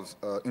involves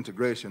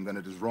integration, then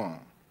it is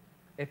wrong?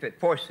 If it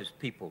forces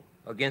people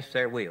against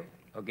their will,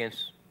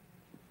 against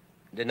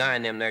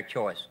denying them their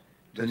choice,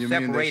 to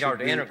separate or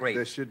to integrate,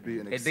 there should be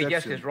an it'd exception. be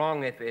just as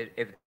wrong if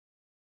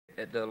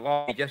the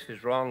law would be just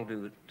as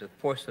wrong to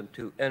force them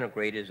to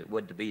integrate as it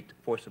would to be to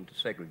force them to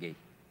segregate.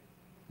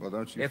 Well,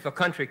 don't you? If a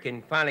country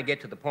can finally get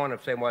to the point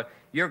of saying, well,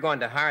 you're going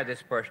to hire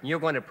this person, you're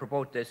going to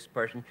promote this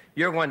person,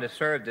 you're going to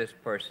serve this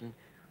person,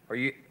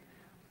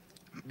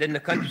 then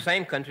the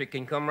same country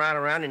can come right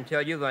around and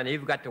tell you that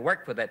you've got to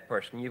work for that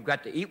person, you've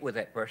got to eat with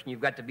that person, you've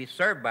got to be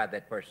served by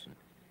that person.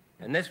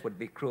 And this would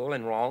be cruel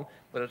and wrong,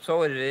 but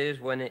so it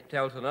is when it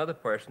tells another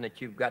person that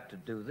you've got to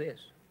do this.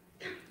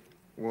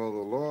 Well, the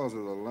laws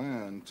of the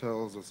land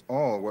tells us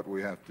all what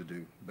we have to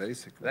do,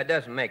 basically. That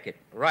doesn't make it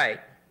right.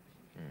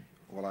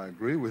 Well, I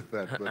agree with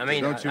that, but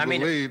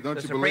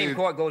the Supreme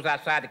Court goes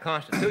outside the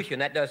Constitution.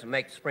 That doesn't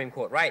make the Supreme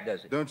Court right,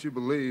 does it? Don't you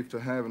believe to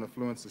have an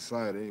affluent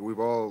society, we've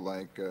all,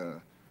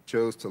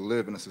 chose to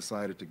live in a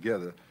society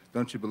together.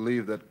 Don't you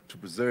believe that to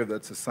preserve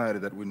that society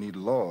that we need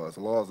laws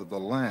of the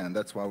land?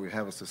 That's why we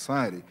have a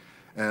society.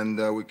 And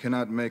we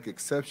cannot make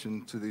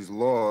exception to these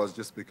laws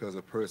just because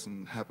a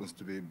person happens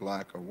to be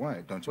black or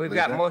white. Don't you believe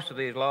that? We've got most of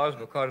these laws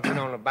because we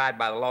don't abide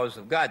by the laws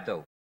of God,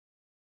 though.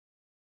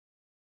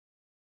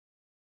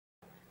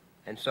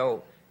 And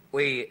so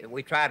we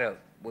try to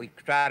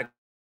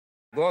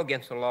go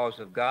against the laws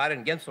of God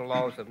and against the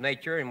laws of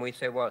nature, and we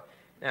say, well,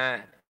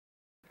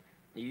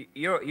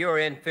 you're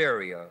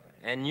inferior,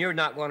 and you're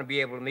not going to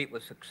be able to meet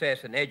with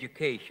success in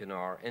education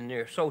or in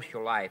your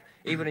social life,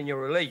 even in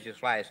your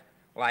religious life,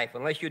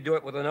 unless you do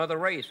it with another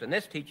race. And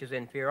this teaches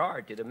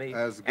inferiority to me.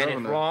 And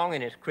it's wrong,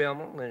 and it's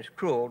criminal, and it's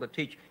cruel to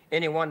teach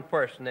any one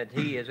person that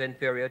he is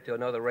inferior to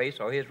another race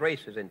or his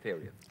race is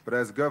inferior. But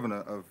as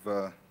governor of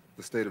the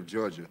state of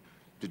Georgia,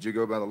 did you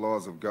go by the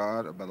laws of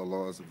God or by the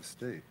laws of the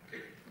state?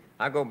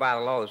 I go by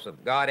the laws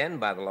of God and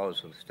by the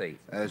laws of the state.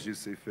 As you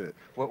see fit.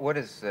 What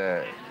is... No,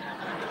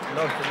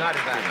 it's not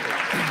as I say.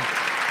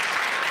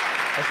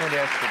 I just wanted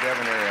to ask the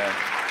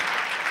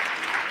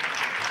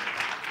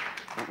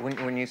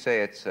governor, when you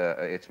say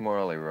it's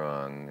morally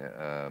wrong,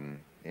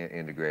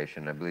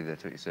 integration, I believe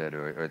that's what you said,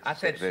 or it's... I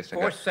said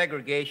forced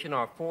segregation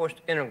or forced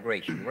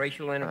integration,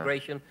 racial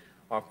integration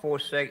or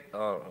forced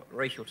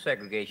racial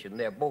segregation.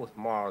 They're both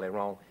morally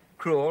wrong,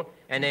 cruel,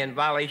 and they're in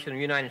violation of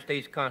the United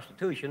States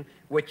Constitution,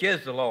 which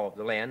is the law of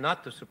the land,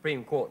 not the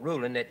Supreme Court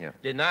ruling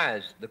that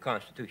denies the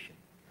Constitution.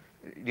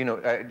 You know,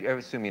 I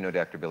assume you know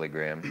Dr. Billy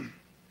Graham.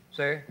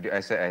 Sir?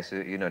 I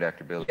said you know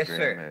Dr. Billy Yes,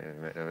 Graham.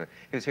 Sir.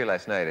 He was here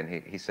last night, and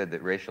he said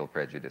that racial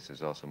prejudice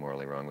is also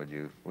morally wrong. Would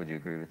you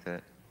agree with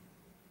that?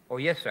 Oh,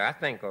 yes, sir. I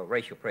think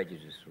racial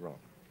prejudice is wrong.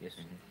 Yes,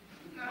 sir.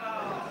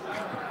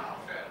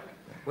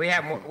 We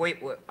have more,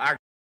 our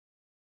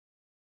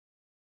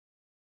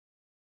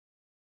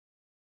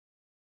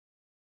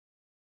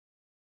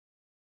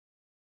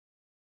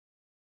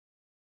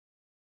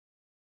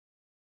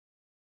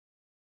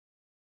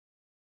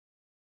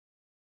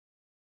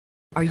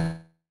Are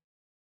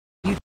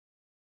you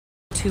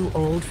too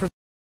old for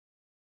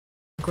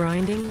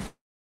grinding?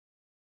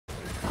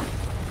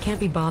 Can't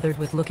be bothered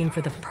with looking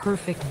for the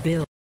perfect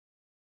bill.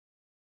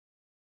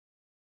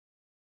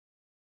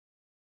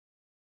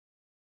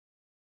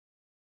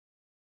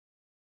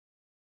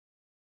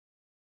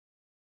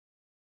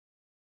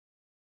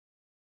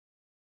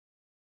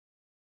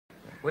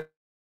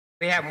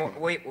 We have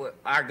more,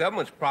 our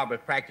government's probably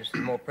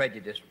practicing more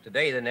prejudice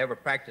today than ever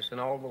practiced in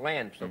all the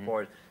land so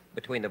far as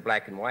between the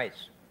black and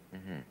whites.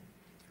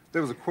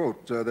 There was a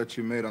quote that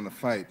you made on the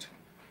fight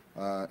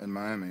in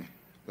Miami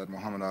that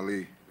Muhammad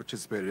Ali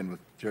participated in with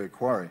Jerry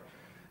Quarry.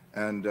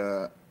 And,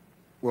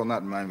 well,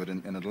 not in Miami, but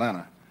in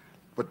Atlanta.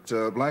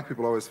 But black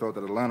people always felt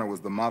that Atlanta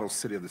was the model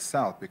city of the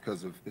South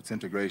because of its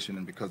integration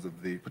and because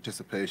of the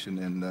participation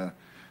in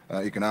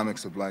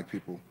economics of black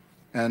people.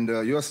 And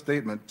your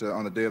statement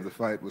on the day of the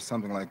fight was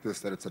something like this,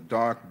 that it's a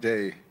dark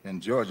day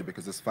in Georgia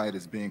because this fight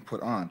is being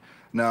put on.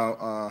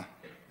 Now,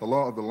 the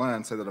law of the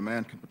land said that a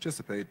man can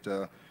participate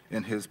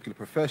in his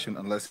profession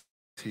unless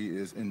he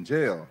is in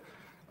jail.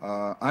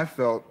 I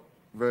felt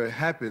very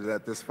happy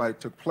that this fight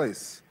took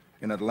place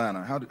in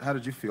Atlanta. How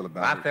did you feel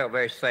about it? I felt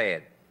very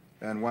sad.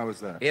 And why was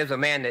that? Here's a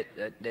man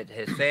that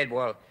has said,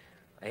 well,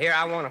 here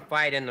I want to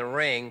fight in the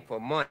ring for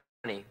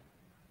money,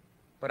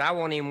 but I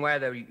won't even wear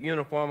the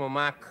uniform of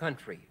my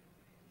country.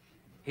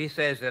 He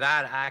says that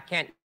I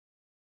can't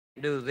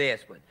do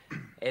this, but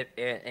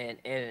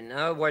in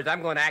other words,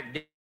 I'm going to act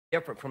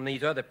different from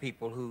these other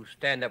people who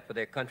stand up for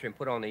their country and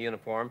put on the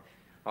uniform.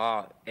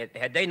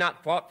 Had they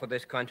not fought for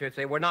this country, if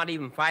they were not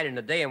even fighting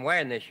today and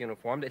wearing this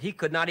uniform, that he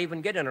could not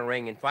even get in a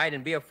ring and fight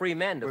and be a free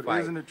man to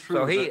fight. Isn't it true?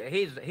 So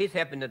he's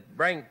helping to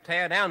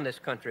tear down this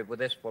country with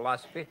this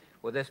philosophy,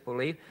 with this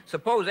belief.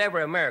 Suppose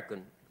every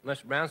American,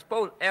 Mr. Brown,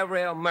 suppose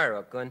every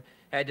American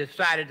had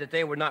decided that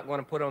they were not going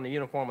to put on the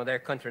uniform of their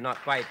country and not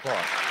fight for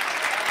it.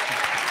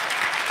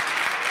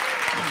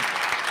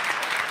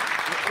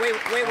 We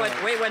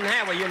wouldn't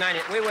have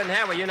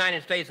a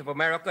United States of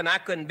America, and I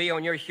couldn't be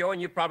on your show,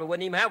 and you probably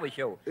wouldn't even have a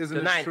show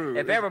tonight. It true?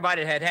 If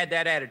everybody had had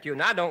that attitude,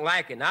 and I don't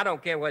like it, and I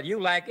don't care whether you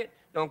like it,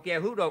 don't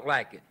care who don't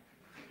like it.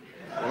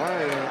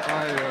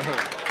 Well,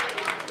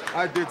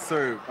 I did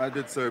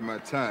serve my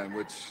time,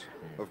 which,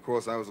 of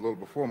course, I was a little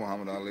before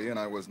Muhammad Ali, and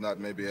I was not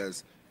maybe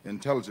as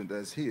intelligent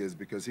as he is,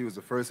 because he was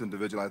the first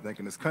individual, I think,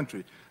 in this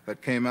country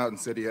that came out and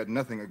said he had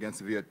nothing against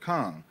the Viet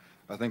Cong.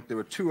 I think there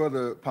were two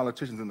other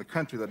politicians in the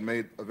country that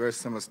made a very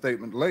similar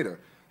statement later.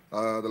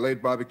 The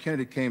late Bobby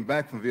Kennedy came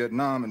back from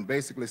Vietnam and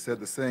basically said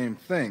the same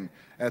thing.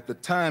 At the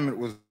time, it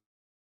was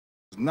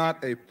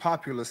not a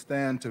popular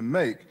stand to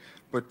make,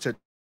 but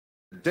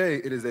today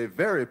it is a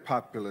very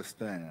popular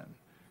stand.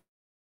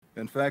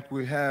 In fact,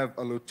 we have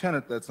a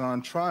lieutenant that's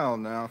on trial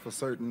now for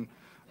certain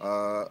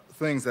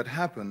things that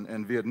happened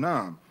in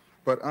Vietnam.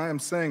 But I am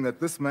saying that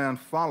this man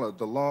followed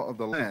the law of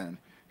the land.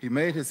 He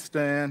made his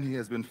stand. He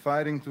has been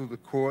fighting through the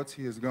courts.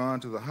 He has gone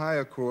to the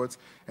higher courts,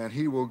 and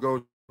he will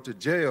go to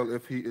jail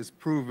if he is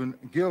proven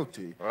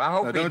guilty. Well, I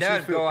hope he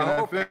does go. I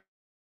hope,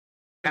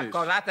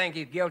 because I think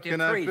he's guilty of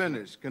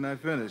treason. Can I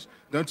finish?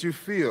 Don't you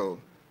feel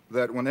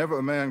that whenever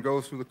a man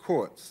goes through the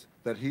courts,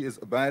 that he is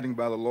abiding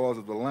by the laws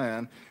of the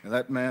land, and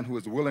that man who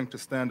is willing to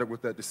stand up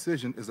with that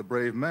decision is a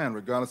brave man,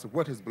 regardless of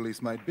what his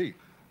beliefs might be?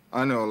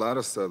 I know a lot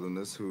of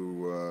Southerners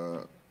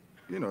who,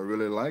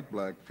 really like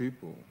black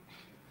people.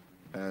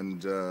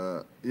 And,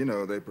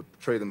 they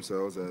portray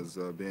themselves as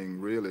being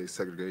really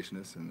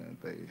segregationists, and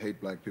they hate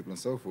black people and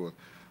so forth.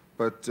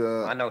 But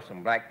I know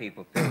some black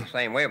people feel the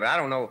same way, but I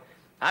don't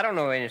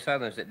know any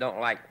Southerners that don't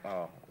like,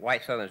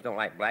 white Southerners don't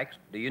like blacks.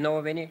 Do you know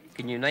of any?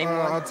 Can you name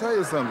one? I'll tell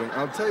you something.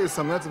 That's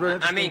a very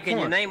interesting point. Can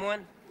you name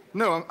one?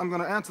 No, I'm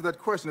going to answer that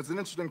question. It's an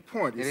interesting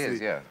point, you see. It is,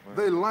 yeah.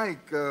 They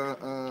like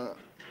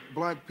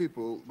black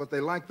people, but they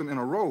like them in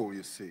a role,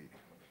 you see.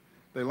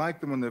 They like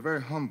them when they're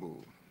very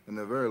humble. And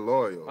they're very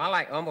loyal. I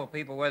like humble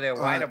people whether they're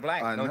white or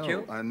black, don't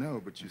you? I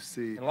know, but you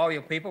see... And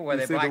loyal people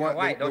whether they're black or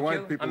white,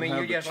 don't you? I mean,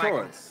 you just like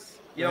them.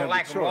 You don't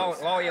like them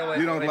loyal.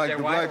 You don't like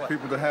the black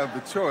people to have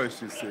the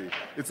choice, you see.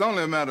 It's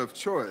only a matter of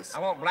choice. I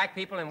want black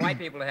people and white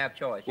people to have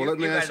choice. Well,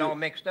 you got it all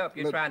mixed up.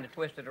 You're trying to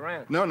twist it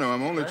around. No,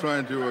 I'm only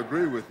trying to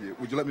agree with you.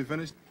 Would you let me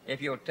finish? If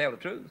you'll tell the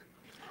truth.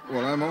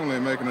 Well, I'm only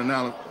making an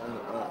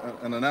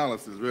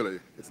analysis, really.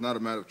 It's not a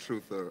matter of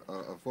truth or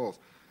false.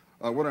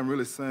 What I'm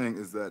really saying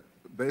is that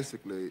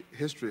basically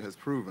history has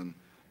proven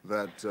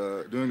that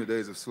during the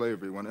days of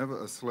slavery,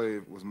 whenever a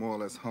slave was more or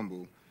less humble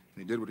and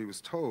he did what he was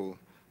told,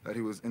 that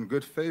he was in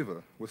good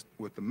favor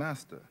with the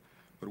master.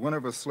 But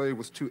whenever a slave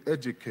was too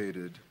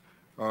educated,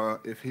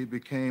 if he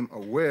became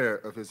aware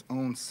of his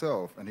own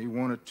self and he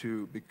wanted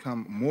to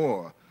become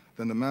more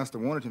than the master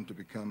wanted him to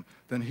become,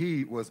 then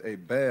he was a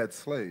bad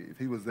slave.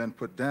 He was then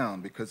put down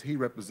because he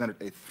represented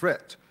a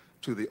threat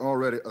to the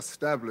already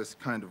established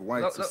kind of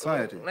white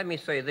society. Let me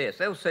say this.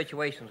 Those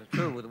situations are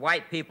true with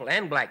white people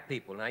and black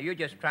people. Now, you're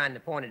just trying to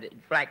point it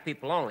at black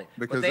people only.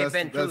 Because but they've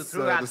been true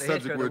throughout the the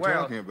history of the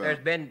world. There's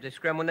been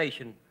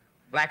discrimination.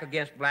 Black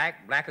against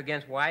black, black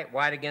against white,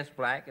 white against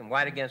black, and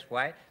white against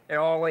white. There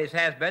always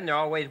has been, there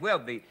always will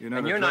be.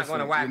 And you're not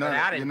going to wipe it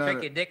out, and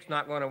Tricky Dick's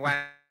not going to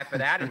wipe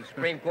it out, and the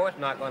Supreme Court's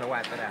not going to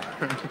wipe it out.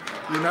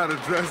 You're not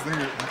addressing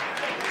it.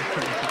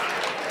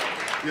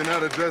 You're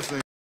not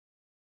addressing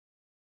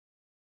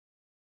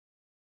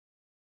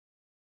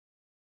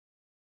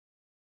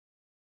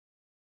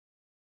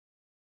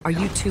Are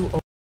you too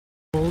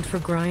old for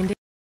grinding?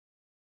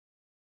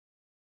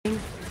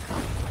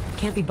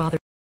 Can't be bothered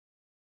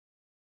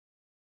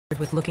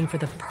with looking for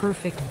the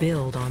perfect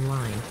build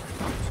online,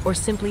 or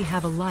simply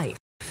have a life.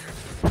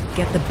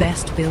 Get the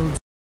best builds.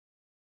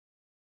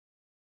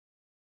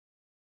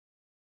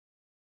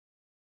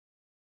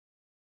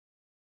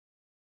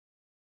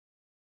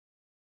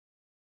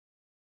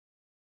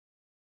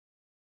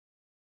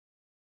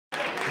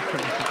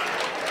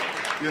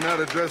 you're not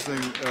addressing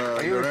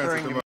Are you your answer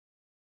referring to to my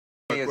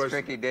me as question.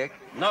 Tricky Dick?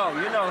 No, you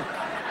know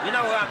who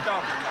I'm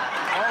talking about.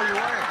 Oh, you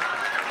weren't?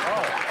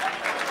 Oh.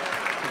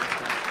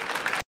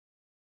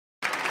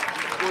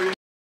 Well, you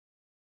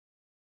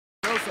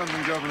know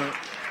something, Governor?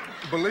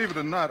 Believe it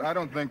or not, I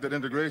don't think that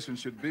integration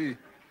should be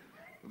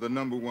the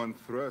 #1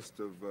 thrust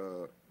of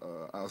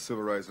our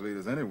civil rights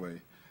leaders anyway,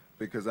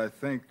 because I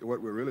think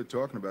what we're really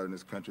talking about in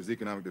this country is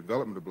economic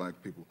development of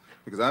black people.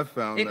 Because I've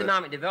found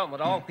Economic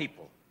development of all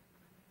people.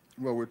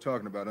 well, we're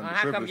talking about underprivileged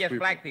How come just people.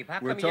 black people? How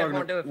come We're you just talking-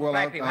 want to do it for well,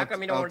 black people? How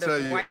come you don't want to do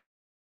it for white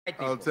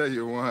people? I'll tell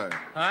you why.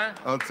 Huh?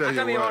 I'll tell you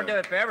How come you why. don't do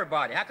it for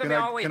everybody? How come Can you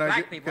I- always can I black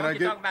get- people? can Why I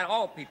don't you get- talk about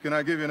all people? Can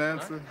I give you an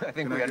answer? I think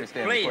Can we I-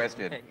 understand Please. the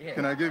question. Yeah.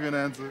 Can I give you an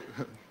answer?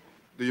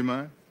 Do you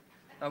mind?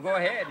 Oh, go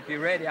ahead. If you're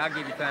ready, I'll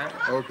give you time.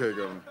 Okay,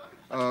 Governor.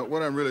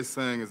 What I'm really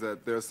saying is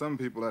that there are some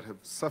people that have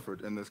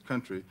suffered in this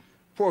country,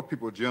 poor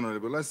people generally,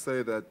 but let's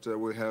say that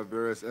we have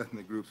various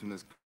ethnic groups in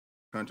this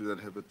country that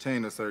have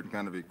attained a certain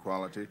kind of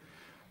equality.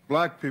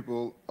 Black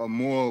people are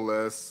more or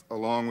less,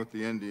 along with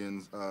the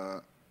Indians,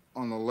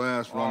 on the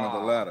last rung of the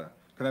ladder.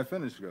 Can I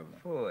finish, Governor?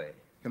 Boy.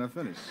 Can I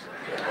finish?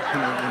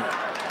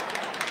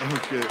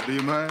 Okay, do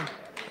you mind?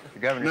 The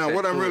governor Now, said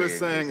what I'm really fully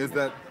saying agrees. is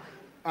that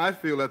I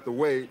feel that the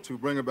way to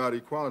bring about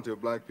equality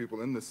of black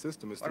people in this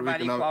system is What through about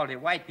economic... equality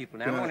of white people?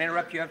 Now, Can I I- won't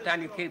interrupt you every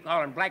time you keep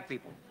calling black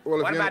people.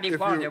 Well, What about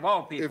equality of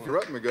all people? If you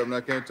interrupt me, Governor,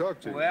 I can't talk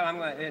to you.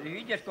 Well, if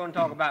you're just going to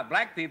talk about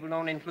black people,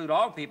 don't include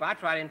all people. I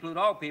try to include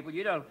all people.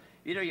 You're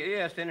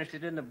just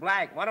interested in the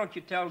black. Why don't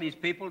you tell these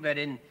people that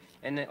in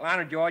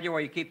Atlanta, Georgia, where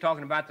you keep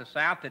talking about the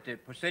South, that the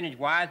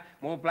percentage-wise,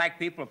 more black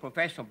people are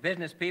professional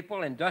business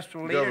people,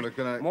 industrial Governor,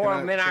 leaders, more of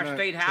them in our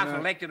state house can I-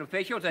 elected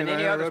officials than can I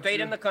any other interrupt state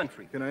you? in the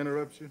country. Can I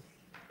interrupt you?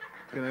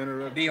 Can I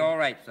interrupt Be you? all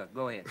right, sir.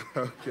 Go ahead.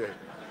 Okay.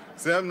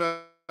 See, I'm not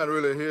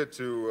really here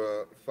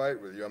to fight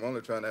with you. I'm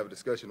only trying to have a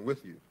discussion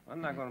with you. I'm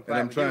not going to And fight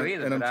I'm with trying, you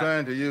either. and I'm but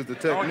trying to use the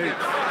technique. There's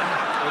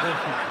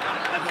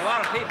a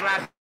lot of people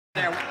out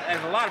there.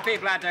 There's a lot of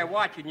people out there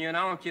watching you, and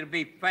I want you to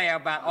be fair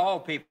about all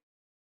people,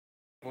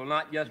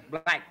 not just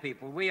black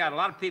people. We got a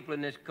lot of people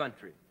in this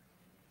country.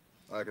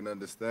 I can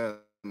understand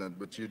that,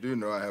 but you do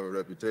know I have a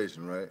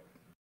reputation, right?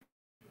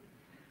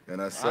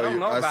 And I saw I don't you.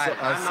 know about it.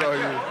 I'm not sure.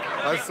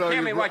 I saw Tell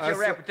you. me what your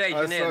reputation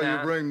I is saw now.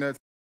 you bring that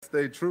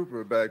state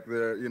trooper back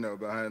there, you know,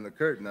 behind the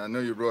curtain. I know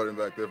you brought him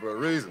back there for a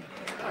reason.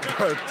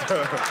 But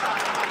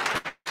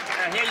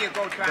Here you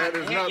go trying. that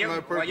is not my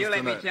Well, purpose you let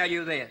tonight. me tell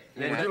you this.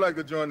 Would you like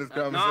to join this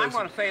conversation? No, I'm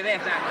going to say this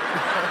now.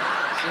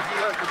 Would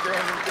you like to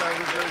join this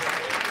conversation?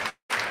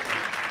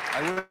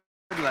 I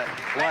would let.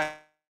 Why?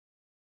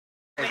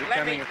 Is it Let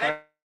coming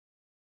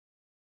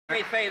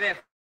me say this.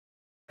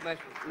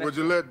 Would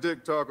you let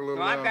Dick talk a little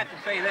No, I've loud? got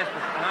to say this.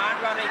 No,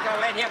 I'm going to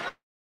let him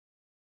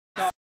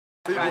talk.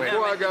 See, Right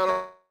before now, I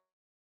got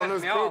on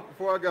this me off,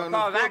 before I got on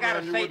this because I got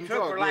program, a you state wouldn't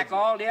trooper talk, like would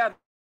you? all the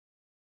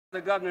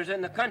other governors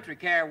in the country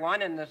carry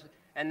one,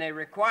 and they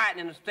require it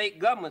in the state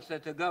governments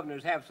that the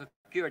governors have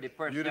security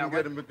personnel. You didn't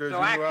get him because so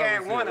you I knew I carry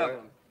was one here, of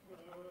right? them.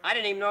 I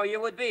didn't even know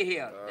you would be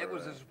here. It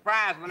was a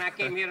surprise when I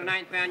came here tonight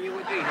and found you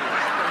would be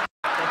here.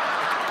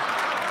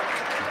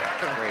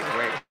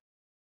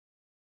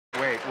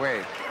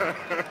 Wait.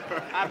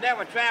 I've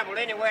never traveled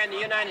anywhere in the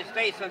United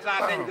States since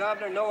I've been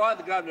governor. No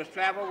other governors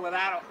travel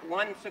without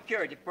one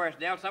security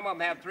personnel. Some of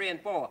them have 3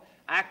 and 4.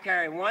 I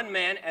carry one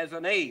man as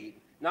an aide,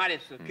 not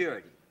as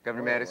security.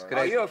 Governor Mattis, could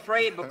Are I... you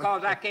afraid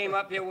because I came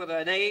up here with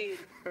an aide?